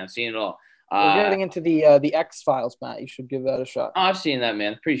all, man. I've seen it all. We're getting into the X-Files, Matt. You should give that a shot. Oh, I've seen that,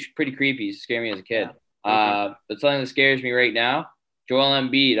 man. Pretty creepy. It scared me as a kid. But something that scares me right now, Joel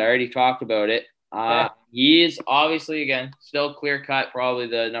Embiid. I already talked about it. He is obviously, again, still clear cut, probably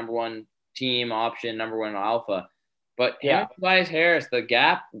the number one team option, number one alpha. But Tobias Harris, the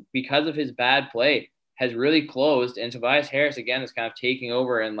gap because of his bad play has really closed, and Tobias Harris again is kind of taking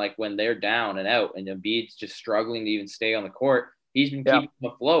over. And like when they're down and out, and Embiid's just struggling to even stay on the court, he's been keeping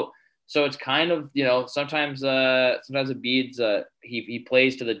them afloat. So it's kind of, sometimes Embiid's he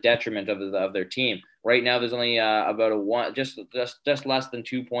plays to the detriment of their team. Right now, there's only about just less than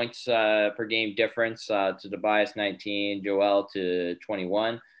 2 points per game difference to Tobias 19, Joel to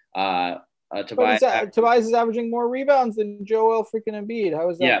 21. Tobias is averaging more rebounds than Joel freaking Embiid. How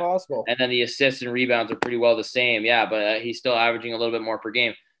is that possible? And then the assists and rebounds are pretty well the same. Yeah, but he's still averaging a little bit more per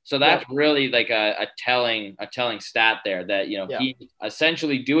game. So that's really like a telling stat there that, he's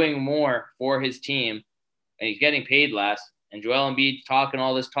essentially doing more for his team, and he's getting paid less. And Joel Embiid's talking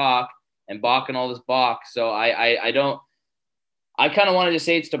all this talk and balking all this balk. So I kind of wanted to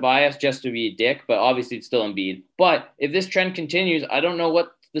say it's Tobias just to be a dick, but obviously it's still Embiid. But if this trend continues, I don't know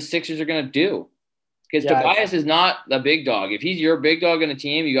what the Sixers are going to do, because Tobias is not the big dog. If he's your big dog in a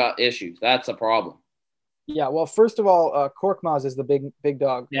team, you got issues. That's a problem. Yeah, well, first of all, Korkmaz is the big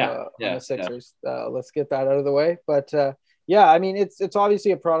dog on the Sixers. Let's get that out of the way. But I mean, it's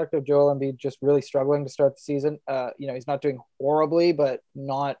obviously a product of Joel Embiid just really struggling to start the season. He's not doing horribly, but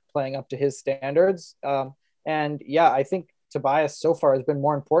not playing up to his standards. I think Tobias so far has been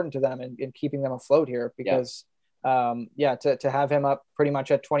more important to them in keeping them afloat here, because to have him up pretty much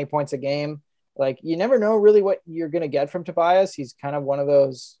at 20 points a game, like you never know really what you're going to get from Tobias. He's kind of one of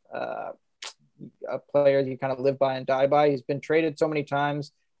those players you kind of live by and die by. He's been traded so many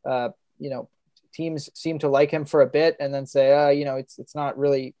times. You know, teams seem to like him for a bit and then say, you know, it's not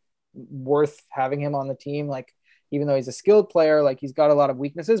really worth having him on the team. Like, even though he's a skilled player, like he's got a lot of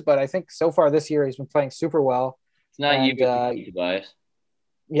weaknesses, but I think so far this year he's been playing super well. It's not you, Tobias.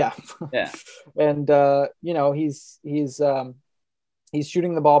 Yeah. Yeah. And, you know, he's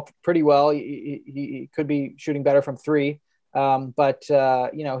shooting the ball pretty well. He could be shooting better from three. But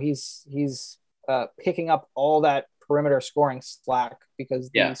you know, he's picking up all that perimeter scoring slack because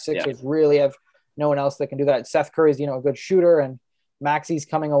the Sixers really have no one else that can do that. Seth Curry's, you know, a good shooter, and Maxi's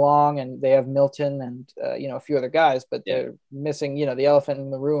coming along, and they have Milton and you know, a few other guys, but they're missing, you know, the elephant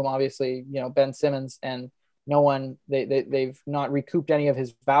in the room, obviously, you know, Ben Simmons, and no one, they've not recouped any of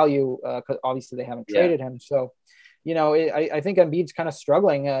his value because obviously they haven't traded him. So, you know, I think Embiid's kind of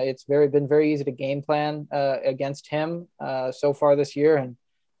struggling. It's been very easy to game plan against him so far this year,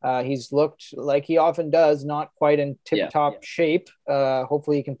 and he's looked like he often does, not quite in tip-top shape.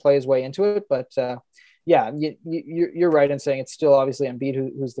 Hopefully he can play his way into it, but yeah, you're right in saying it's still obviously Embiid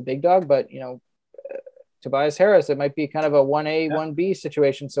who's the big dog, but you know, Tobias Harris, it might be kind of a 1A, 1B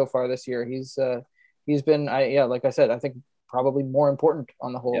situation so far this year. He's been, like I said, I think probably more important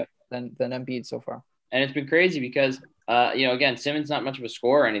on the whole than Embiid so far. And it's been crazy because, you know, again, Simmons not much of a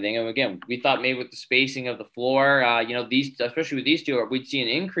scorer or anything. And again, we thought maybe with the spacing of the floor, you know, especially with these two, we'd see an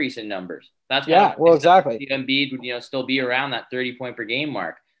increase in numbers. That's exactly. Embiid would, you know, still be around that 30-point per game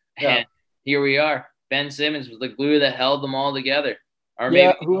mark. Yeah. And here we are. Ben Simmons was the glue that held them all together. Or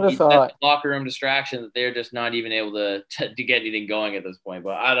maybe who would have thought? Locker room distraction that they're just not even able to get anything going at this point.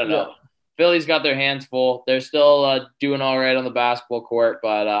 But I don't know. Philly's got their hands full. They're still doing all right on the basketball court,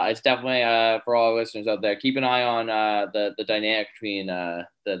 but it's definitely for all our listeners out there, keep an eye on the dynamic between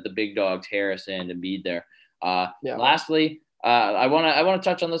the big dogs, Harris and Embiid there. Lastly, I want to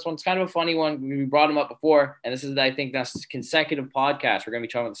touch on this one. It's kind of a funny one. We brought him up before, and this is, I think, that's consecutive podcast. We're going to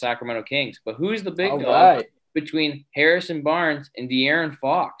be talking about the Sacramento Kings, but who's the big dog between Harrison Barnes and De'Aaron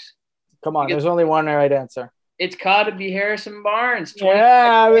Fox? Come on, there's only one right answer. It's got to be Harrison Barnes.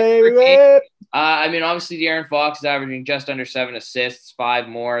 Yeah, baby. I mean, obviously, De'Aaron Fox is averaging just under 7 assists, 5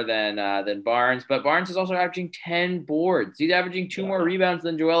 more than Barnes. But Barnes is also averaging 10 boards. He's averaging 2 more rebounds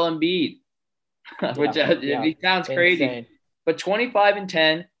than Joel Embiid, which it sounds crazy. Insane. But 25 and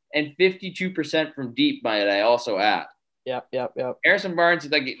 10 and 52% from deep, might I also add. Yep. Harrison Barnes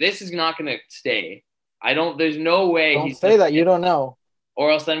is like, this is not going to stay. There's no way. Don't say that. You don't know. Or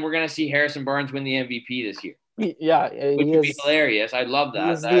else then we're going to see Harrison Barnes win the MVP this year. Yeah, which would be hilarious. I'd love that.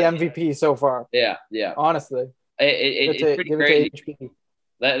 He's the MVP so far. Yeah. Honestly, it's pretty crazy.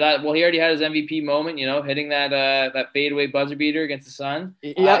 Well, he already had his MVP moment, you know, hitting that fadeaway buzzer beater against the Suns.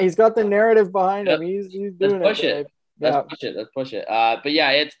 Yeah, he's got the narrative behind him. He's doing Let's push it. But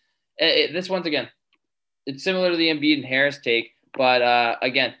yeah, this once again, it's similar to the Embiid and Harris take, but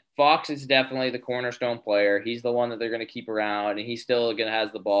again, Fox is definitely the cornerstone player. He's the one that they're going to keep around, and he's still going to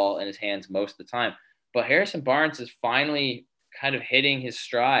has the ball in his hands most of the time. But Harrison Barnes is finally kind of hitting his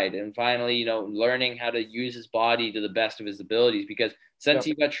stride and finally, you know, learning how to use his body to the best of his abilities, because since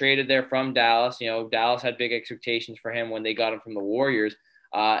he got traded there from Dallas, you know, Dallas had big expectations for him when they got him from the Warriors.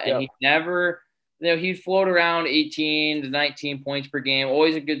 And he never, you know, he'd float around 18 to 19 points per game,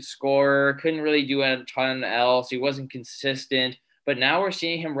 always a good scorer, couldn't really do a ton else. He wasn't consistent. But now we're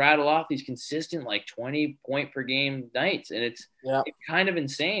seeing him rattle off these consistent, like 20-point per game nights. And it's kind of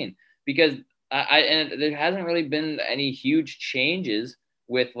insane because and there hasn't really been any huge changes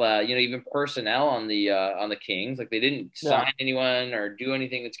with, you know, even personnel on the Kings. Like they didn't sign anyone or do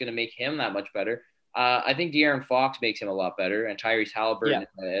anything that's going to make him that much better. I think De'Aaron Fox makes him a lot better, and Tyrese Halliburton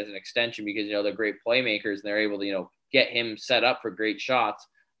as an extension, because, you know, they're great playmakers and they're able to, you know, get him set up for great shots.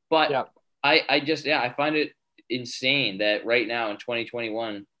 But I find it insane that right now in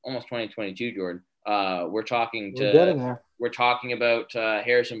 2021, almost 2022, Jordan, we're talking about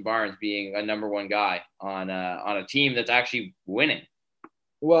Harrison Barnes being a number one guy on a team that's actually winning.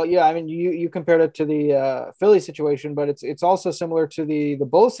 Well, yeah, I mean, you compared it to the Philly situation, but it's also similar to the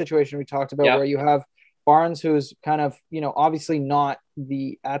Bulls situation we talked about, where you have Barnes, who's kind of, you know, obviously not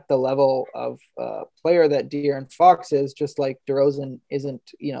at the level of player that De'Aaron Fox is, just like DeRozan isn't,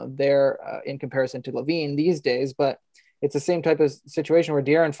 you know, there in comparison to LaVine these days, but it's the same type of situation where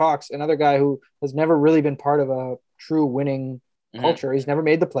De'Aaron Fox, another guy who has never really been part of a true winning culture. He's never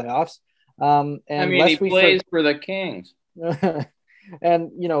made the playoffs. And I mean, he plays for the Kings.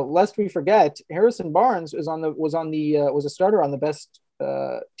 And, you know, lest we forget, Harrison Barnes was a starter on the best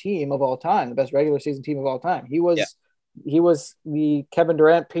team of all time, the best regular season team of all time. He was he was the Kevin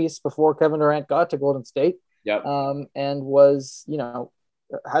Durant piece before Kevin Durant got to Golden State. Yep. And was,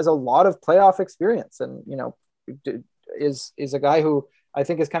 has a lot of playoff experience, and, is a guy who I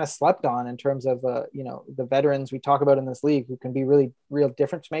think is kind of slept on in terms of, the veterans we talk about in this league who can be really real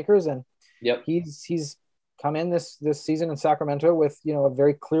difference makers. And yep, he's come in this season in Sacramento with, a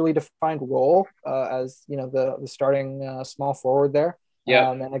very clearly defined role as, the starting small forward there.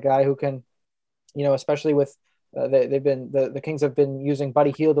 Yeah. And a guy who can, especially with, they've been the Kings have been using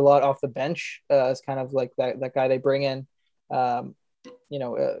Buddy Hield a lot off the bench as kind of like that guy they bring in,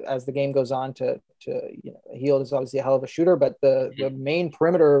 as the game goes on to Hield is obviously a hell of a shooter, but the main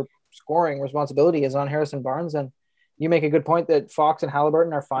perimeter scoring responsibility is on Harrison Barnes. And you make a good point that Fox and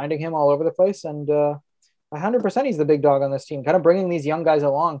Halliburton are finding him all over the place. And 100% he's the big dog on this team, kind of bringing these young guys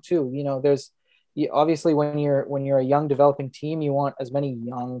along too. Obviously when you're a young developing team, you want as many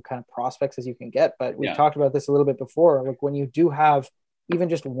young kind of prospects as you can get. But we've talked about this a little bit before. Like when you do have even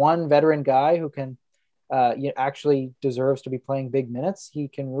just one veteran guy who can actually deserves to be playing big minutes, he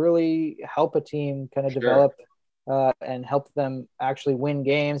can really help a team kind of develop and help them actually win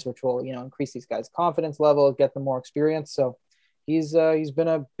games, which will, increase these guys' confidence level, get them more experience. So he's been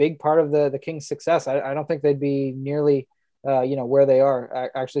a big part of the Kings' success. I don't think they'd be nearly where they are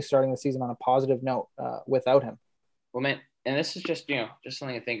actually starting the season on a positive note without him. Well, man, and this is just just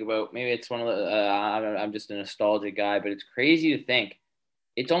something to think about. Maybe it's one of the I'm just a nostalgic guy, but it's crazy to think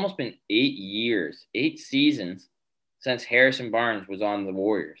it's almost been 8 seasons since Harrison Barnes was on the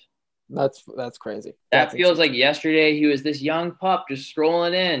Warriors. That's crazy. That feels like yesterday. He was this young pup just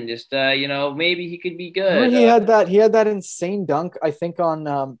strolling in, just maybe he could be good. He had that insane dunk, I think,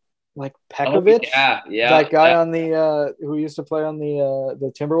 on like Pekovic, that guy on the who used to play on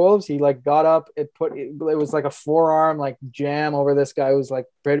the Timberwolves. He like got up, it was like a forearm like jam over this guy who was like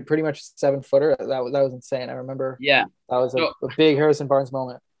pretty much 7-footer. That was insane. I remember. Yeah, that was a big Harrison Barnes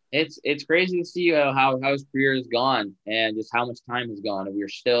moment. It's crazy to see how his career has gone and just how much time has gone, and we're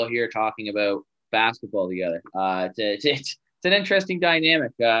still here talking about basketball together. It's an interesting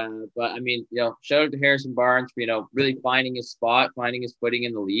dynamic. But I mean, shout out to Harrison Barnes for really finding his spot, finding his footing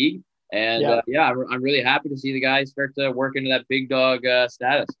in the league, and I'm really happy to see the guys start to work into that big dog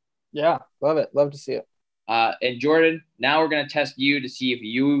status. Yeah, love it. Love to see it. And Jordan, now we're going to test you to see if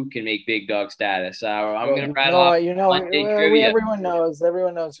you can make big dog status. I'm going to rattle off everyone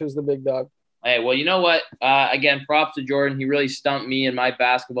knows who's the big dog. Hey, well, you know what? Again, props to Jordan. He really stumped me in my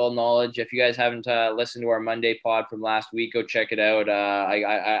basketball knowledge. If you guys haven't listened to our Monday pod from last week, go check it out.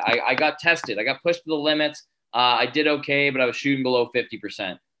 I got tested. I got pushed to the limits. I did okay, but I was shooting below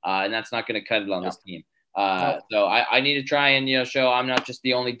 50%, and that's not going to cut it on this team. So I need to try and show I'm not just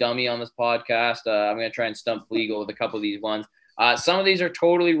the only dummy on this podcast. I'm going to try and stump Flegel with a couple of these ones. Some of these are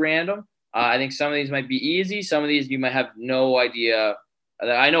totally random. I think some of these might be easy. Some of these you might have no idea.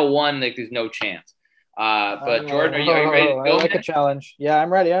 I know one like there's no chance. But Jordan, are you ready to go? I like a challenge. Yeah,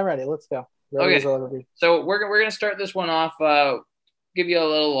 I'm ready. Let's go. Okay. So we're gonna start this one off. Give you a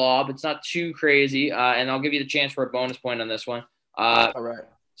little lob. It's not too crazy, and I'll give you the chance for a bonus point on this one. All right.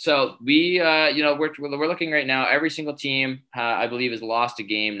 So we, we're looking right now. Every single team, I believe, has lost a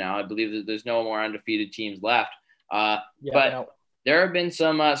game now. I believe that there's no more undefeated teams left. There have been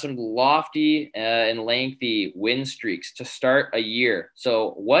some lofty and lengthy win streaks to start a year.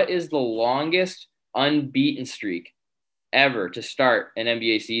 So what is the longest unbeaten streak ever to start an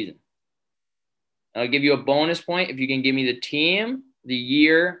NBA season? I'll give you a bonus point if you can give me the team, the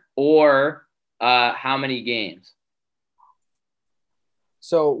year, or how many games.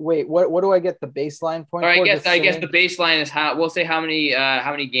 So wait, what do I get the baseline point? I guess the baseline is we'll say how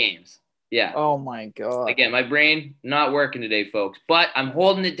many games. Yeah. Oh my God. Again, my brain not working today, folks, but I'm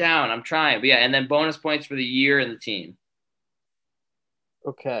holding it down. I'm trying. But yeah, and then bonus points for the year and the team.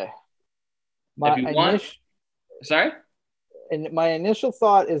 Okay. Sorry? And my initial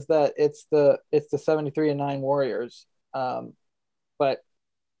thought is that it's the 73-9 Warriors. But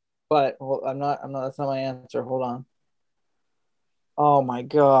well, I'm not that's not my answer. Hold on. Oh my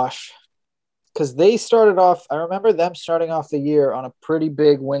gosh. Because they started off, I remember them starting off the year on a pretty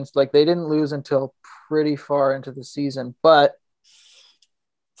big win. Like they didn't lose until pretty far into the season. But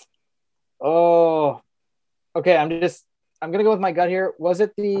okay, I'm gonna go with my gut here. Was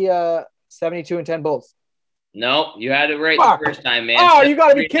it the 72-10 Bulls? No, you had it right the first time, man. Oh, you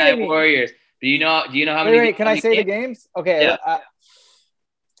gotta be kidding me. Warriors. Do you know how many? Wait, can I say the games? Okay. Yeah.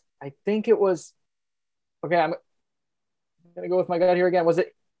 I think it was. Okay, I'm gonna go with my gut here again. Was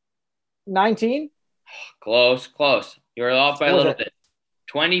it 19? Close. You're off by a little bit.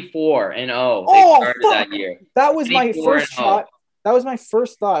 24-0. Oh, they started that year. That was my first shot. That was my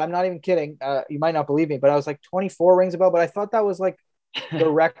first thought. I'm not even kidding. You might not believe me, but I was like 24 rings a bell. But I thought that was like the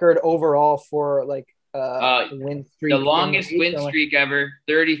record overall for like win The streak in the longest league. win streak ever,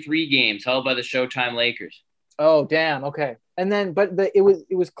 33 games held by the Showtime Lakers. Oh damn. Okay. And then, but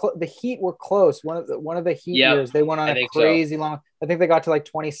the Heat were close. One of the Heat Yep, years, they went on I a think so. crazy long. I think they got to like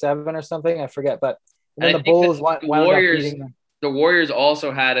 27 or something. I forget. But and And then I the think Bulls that the wound up Warriors, beating them. the Warriors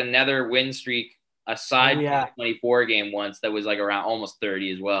also had another win streak aside Oh from yeah. the 24 game once that was like around almost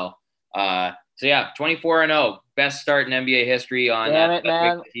 30 as well. So yeah, 24-0, best start in NBA history on Damn it, that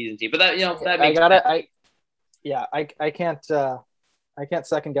man. season team. But that that I makes gotta. sense. I can't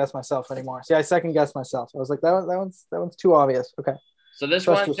second guess myself anymore. See, I second guessed myself. I was like, that one's too obvious. Okay. So this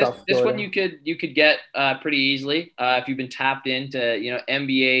Trust one, yourself, this one Jordan. you could get pretty easily if you've been tapped into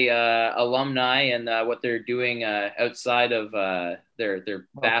NBA alumni and what they're doing outside of their God damn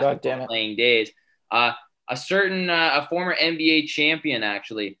basketball it. playing days. A certain a former NBA champion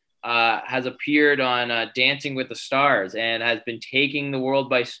actually has appeared on Dancing with the Stars and has been taking the world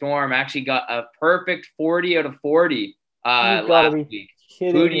by storm. Actually got a perfect 40 out of 40 You gotta last be week.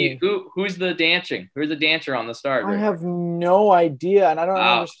 kidding me. Who's the dancing? Who's the dancer on the Stars? I Right? have no idea, and I don't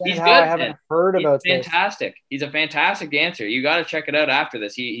Wow, understand he's how I good, haven't man. heard He's about this. fantastic. He's a fantastic dancer. You got to check it out after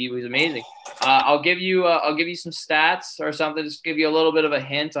this. He was amazing. I'll give you some stats or something. Just give you a little bit of a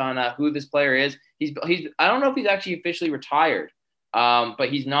hint on who this player is. He's I don't know if he's actually officially retired, but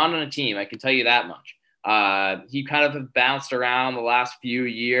he's not on a team. I can tell you that much. He kind of bounced around the last few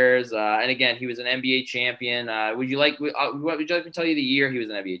years, and again, he was an NBA champion. Would you like me to tell you the year he was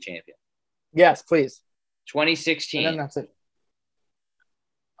an NBA champion? Yes, please. 2016. And then that's it.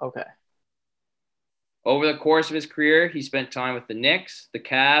 Okay. Over the course of his career, he spent time with the Knicks, the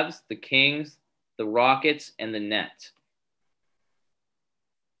Cavs, the Kings, the Rockets, and the Nets.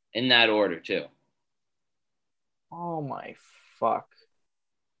 In that order, too. Oh my fuck.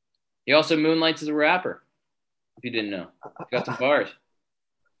 He also moonlights as a rapper, if you didn't know. He's got some bars.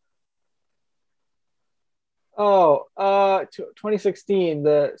 Oh, 2016.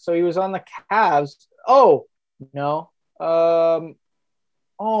 So he was on the Cavs. Oh no. Oh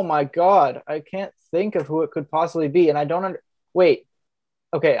my God. I can't think of who it could possibly be, and I don't. Wait.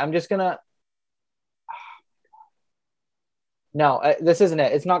 Okay, I'm just gonna. No, this isn't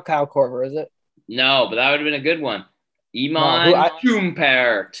it. It's not Kyle Korver, is it? No, but that would have been a good one. Iman No,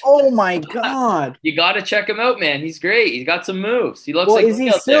 Shumpert. Oh my God. You got to check him out, man. He's great. He's got some moves. He looks Well, like is he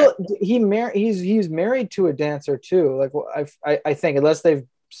out still? there. He's married to a dancer too. Like, well, I think unless they've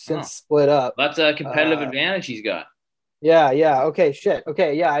since split up. That's a competitive advantage he's got. Yeah. Okay. Shit.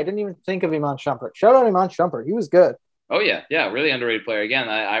 Okay. Yeah. I didn't even think of Iman Shumpert. Shout out Iman Shumpert. He was good. Oh yeah, really underrated player. Again,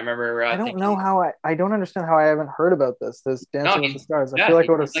 I remember. I don't know how I don't understand how I haven't heard about this Dancing with the Stars. I feel like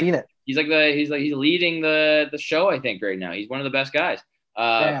I would have seen it. He's leading the show. I think right now he's one of the best guys.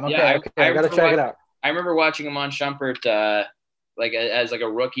 Damn. Okay. Yeah, I gotta check it out. I remember watching him on Shumpert like as like a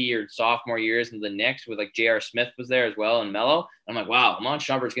rookie or sophomore years in the Knicks with like J.R. Smith was there as well and Melo. I'm like, wow, Amon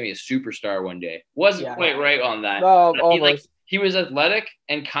Shumpert's gonna be a superstar one day. Wasn't quite right on that. No, almost. He was athletic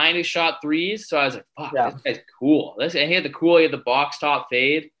and kind of shot threes. So I was like, fuck, this guy's cool. And he had the box top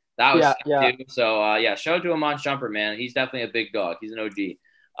fade. That was sick, too. So, shout out to Iman Shumpert, man. He's definitely a big dog. He's an OG.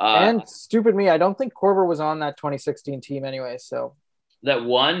 And stupid me, I don't think Korver was on that 2016 team anyway. So that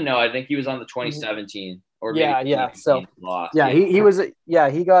one? No, I think he was on the 2017. Or maybe So, he was. Yeah,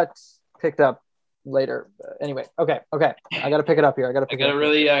 he got picked up later. Anyway, okay. I got to pick it up here. I got to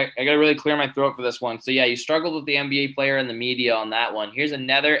really clear my throat for this one. So yeah, you struggled with the NBA player and the media on that one. Here's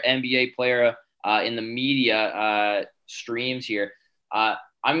another NBA player in the media streams here.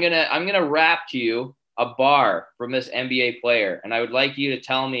 I'm gonna rap to you a bar from this NBA player, and I would like you to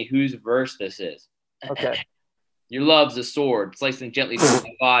tell me whose verse this is. Okay. Your love's a sword, slicing gently through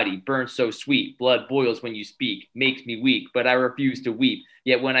my body, burns so sweet. Blood boils when you speak, makes me weak, but I refuse to weep.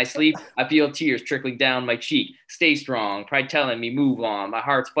 Yet when I sleep, I feel tears trickling down my cheek. Stay strong, pride telling me move on. My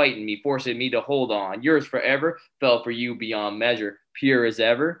heart's fighting me, forcing me to hold on. Yours forever, fell for you beyond measure. Pure as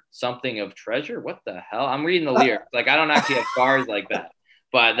ever, something of treasure. What the hell? I'm reading the lyrics. Like, I don't actually have bars like that.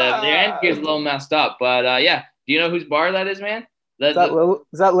 But the end gets a little messed up. But do you know whose bar that is, man? Is that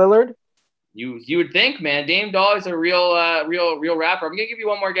Lillard? You would think, man. Dame Dollar's a real rapper. I'm gonna give you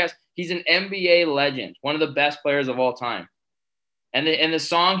one more guess. He's an NBA legend, one of the best players of all time. And the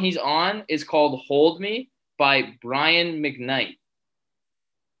song he's on is called "Hold Me" by Brian McKnight.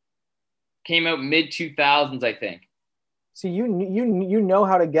 Came out mid 2000s, I think. See, you know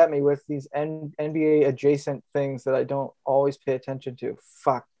how to get me with these NBA adjacent things that I don't always pay attention to.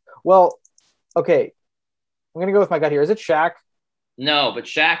 Fuck. Well, okay. I'm gonna go with my gut here. Is it Shaq? No, but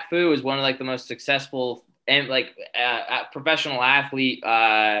Shaq Fu is one of like the most successful and like professional athlete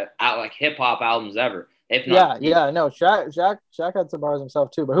like hip hop albums ever. If not, No, Shaq had some bars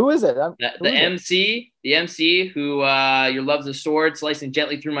himself too. But who is it? The MC who your love's a sword slicing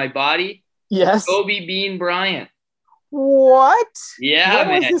gently through my body. Yes. Kobe Bean Bryant. What? Yeah, Where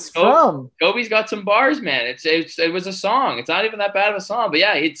man. was this from? Kobe's got some bars, man. It was a song. It's not even that bad of a song, but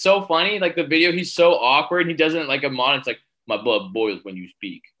yeah, it's so funny. Like the video, he's so awkward. He doesn't like a mon. It's like my blood boils when you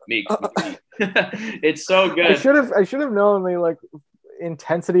speak. Makes me. It's so good. I should have known the like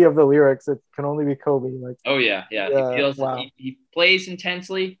intensity of the lyrics. It can only be Kobe. Like, oh yeah. He plays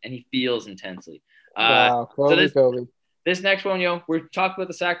intensely and he feels intensely. Wow, Kobe. This next one, we're talking about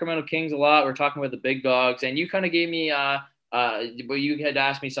the Sacramento Kings a lot. We're talking about the big dogs, and you kind of gave me you had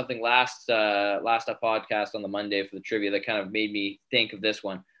asked me something last podcast on the Monday for the trivia that kind of made me think of this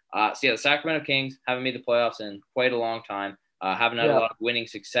one. The Sacramento Kings haven't made the playoffs in quite a long time. Haven't had a lot of winning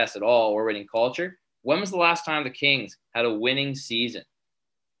success at all or winning culture. When was the last time the Kings had a winning season?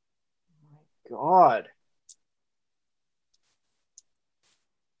 Oh my God.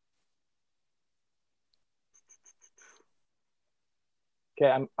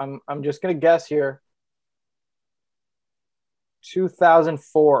 Okay, I'm just gonna guess here.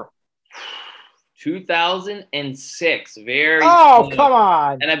 2004. 2006. Very. Oh, come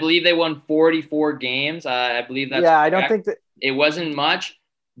on. And I believe they won 44 games. I believe that's. Yeah, correct. I don't think that it wasn't much.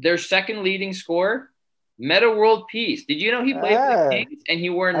 Their second leading scorer, Metta World Peace. Did you know he played for the Kings and he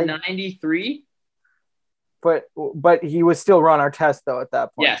wore 93? But he was still Ron Artest though at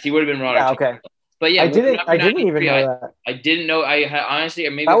that point. Yes, he would have been Ron Artest. Okay. But yeah, I didn't even know that. I didn't know. Honestly,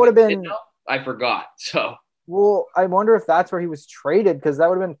 maybe that would have been. I forgot. So. Well, I wonder if that's where he was traded because that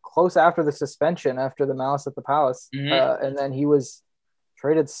would have been close after the suspension, after the Malice at the Palace, and then he was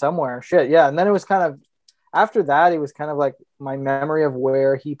traded somewhere. Shit, yeah. And then it was kind of after that. It was kind of like my memory of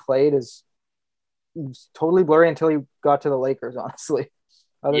where he played is totally blurry until he got to the Lakers. Honestly,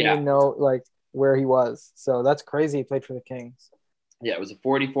 I don't even know like where he was. So that's crazy. He played for the Kings. Yeah, it was a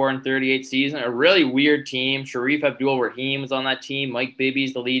 44-38 season. A really weird team. Sharif Abdul-Rahim was on that team. Mike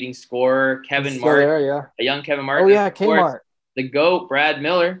Bibby's the leading scorer. Kevin Martin, a young Kevin Martin. Oh, yeah, Kmart. The GOAT, Brad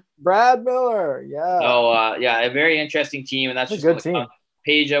Miller. Yeah. So, a very interesting team. And that's just a good team.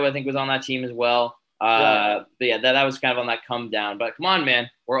 Peja, I think, was on that team as well. But yeah, that was kind of on that come down. But come on, man.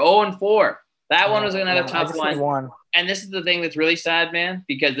 We're 0-4. That one was another tough one. And this is the thing that's really sad, man,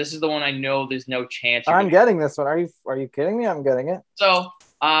 because this is the one I know there's no chance. I'm getting this one. Are you kidding me? I'm getting it. So,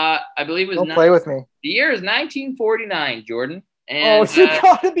 I believe it was. Don't play with me. The year is 1949, Jordan. And, you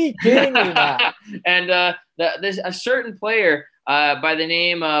gotta be kidding me now. And there's a certain player by the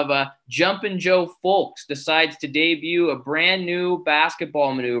name of Jumpin' Joe Fulks decides to debut a brand new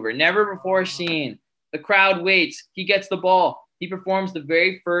basketball maneuver, never before seen. The crowd waits. He gets the ball. He performs the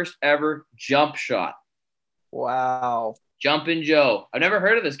very first ever jump shot. Wow. Jumpin' Joe. I've never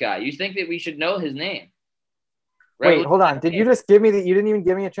heard of this guy. You think that we should know his name? Wait, hold on. Did you just give me you didn't even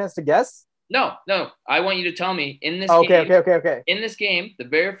give me a chance to guess? No. I want you to tell me in this game. Okay. In this game, the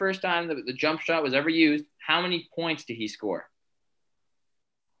very first time the jump shot was ever used, how many points did he score?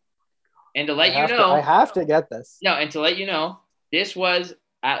 And to let you know, I have to get this. No, and to let you know, this was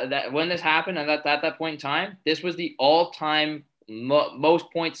when this happened, and at that point in time, this was the all-time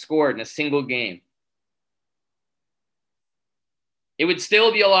most points scored in a single game. It would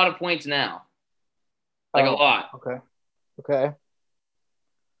still be a lot of points now. A lot. Okay.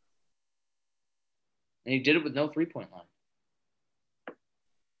 And he did it with no three-point line.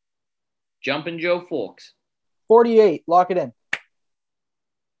 Jumpin' Joe Fulks. 48. Lock it in.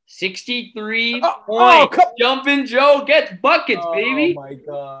 63 points. Jumpin' Joe gets buckets, baby. Oh, my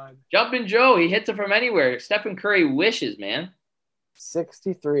God. Jumpin' Joe, he hits it from anywhere. Stephen Curry wishes, man.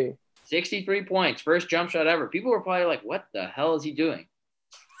 63 points. First jump shot ever. People were probably like, what the hell is he doing?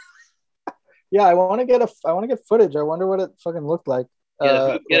 Yeah, I want to get footage. I wonder what it fucking looked like. Get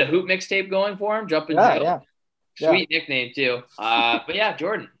a hoop mixtape going for him. Jumpin' Joe. Yeah. Sweet nickname, too. But yeah,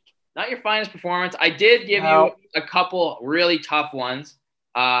 Jordan, not your finest performance. I did give you a couple really tough ones.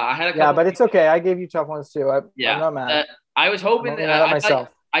 I had a couple. Yeah, but it's okay. I gave you tough ones too. I'm not mad. I was hoping that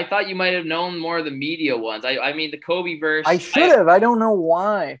I thought you might have known more of the media ones. I mean, the Kobe verse. I should have. I don't know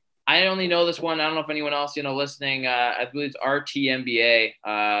why. I only know this one. I don't know if anyone else, listening. I believe it's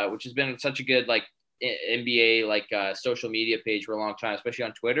RTNBA, which has been such a good NBA social media page for a long time, especially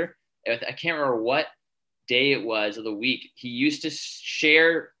on Twitter. I can't remember what day it was of the week. He used to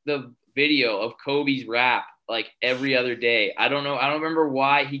share the video of Kobe's rap every other day. I don't know. I don't remember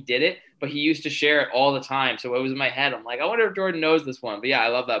why he did it, but he used to share it all the time. So it was in my head. I'm like, I wonder if Jordan knows this one. But yeah, I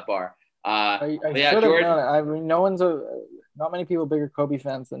love that bar. I should have known it. I mean, no not many people bigger Kobe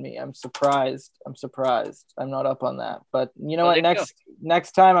fans than me. I'm surprised. I'm not up on that. But you know what?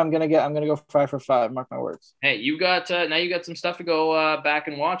 Next time I'm gonna go 5 for 5. Mark my words. Hey, you got now you got some stuff to go back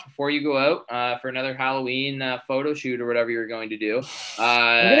and watch before you go out for another Halloween photo shoot or whatever you're going to do.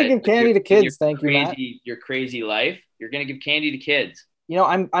 I'm gonna give candy to kids. Thank you, Matt. Your crazy life. You're gonna give candy to kids. You know,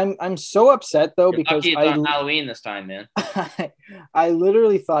 I'm so upset though, because it's on Halloween this time, man. I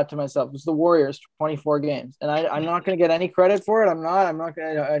literally thought to myself, "It's the Warriors, 24 games," and I'm not going to get any credit for it. I'm not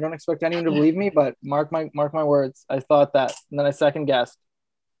going. I don't expect anyone to believe me, but mark my words. I thought that, and then I second guessed.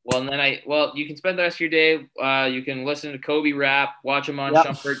 Well, you can spend the rest of your day. You can listen to Kobe rap, watch him on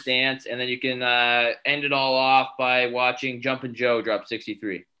Shumpert dance, and then you can end it all off by watching Jumpin' Joe drop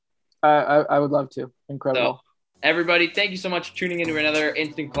 63. I would love to. Incredible. So, everybody, thank you so much for tuning into another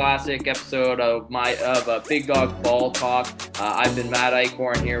instant classic episode of Big Dog Ball Talk. I've been Matt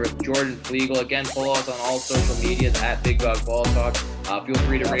Eichhorn here with Jordan Flegel. Again, follow us on all social medias at Big Dog Ball Talk. Feel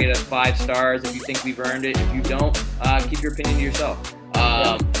free to rate us 5 stars if you think we've earned it. If you don't, keep your opinion to yourself.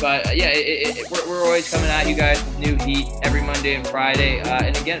 But yeah, we're always coming at you guys with new heat every Monday and Friday.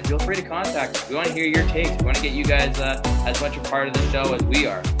 And again, feel free to contact us. We want to hear your takes. We want to get you guys as much a part of the show as we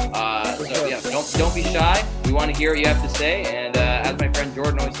are. So yeah, don't be shy. We want to hear what you have to say. And as my friend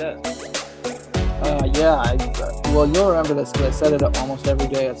Jordan always says. Well, you'll remember this because I said it almost every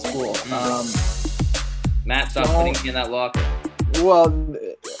day at school. Matt, stop putting me in that locker. Well,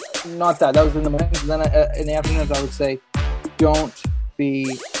 not that. That was in the mornings. Then in the afternoons, I would say, don't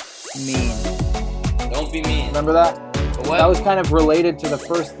be mean. Don't be mean. Remember that? That was kind of related to the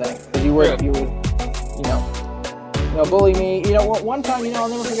first thing. Because you would, bully me. You know, one time, I'll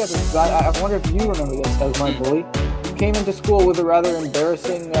never forget this. I wonder if you remember this as my bully. You came into school with a rather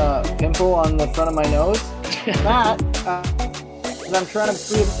embarrassing pimple on the front of my nose. Matt, as I'm trying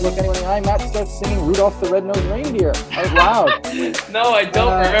to look anyone in the eye, Matt starts singing Rudolph the Red-Nosed Reindeer out loud. No, I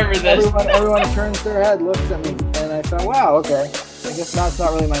don't remember this. Everyone turns their head, looks at me, and I thought, wow, okay. I guess Matt's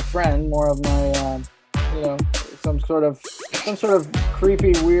not really my friend, more of my, some sort of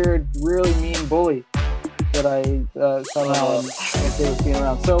creepy, weird, really mean bully that I somehow am okay with being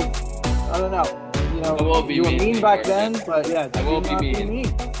around. So, I don't know. I won't be you were mean mean back then, but yeah, I won't be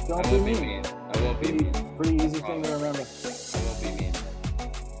mean. Don't be mean. I won't be mean. Pretty easy thing to remember. I won't be mean.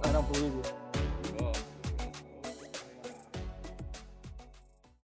 I don't believe you.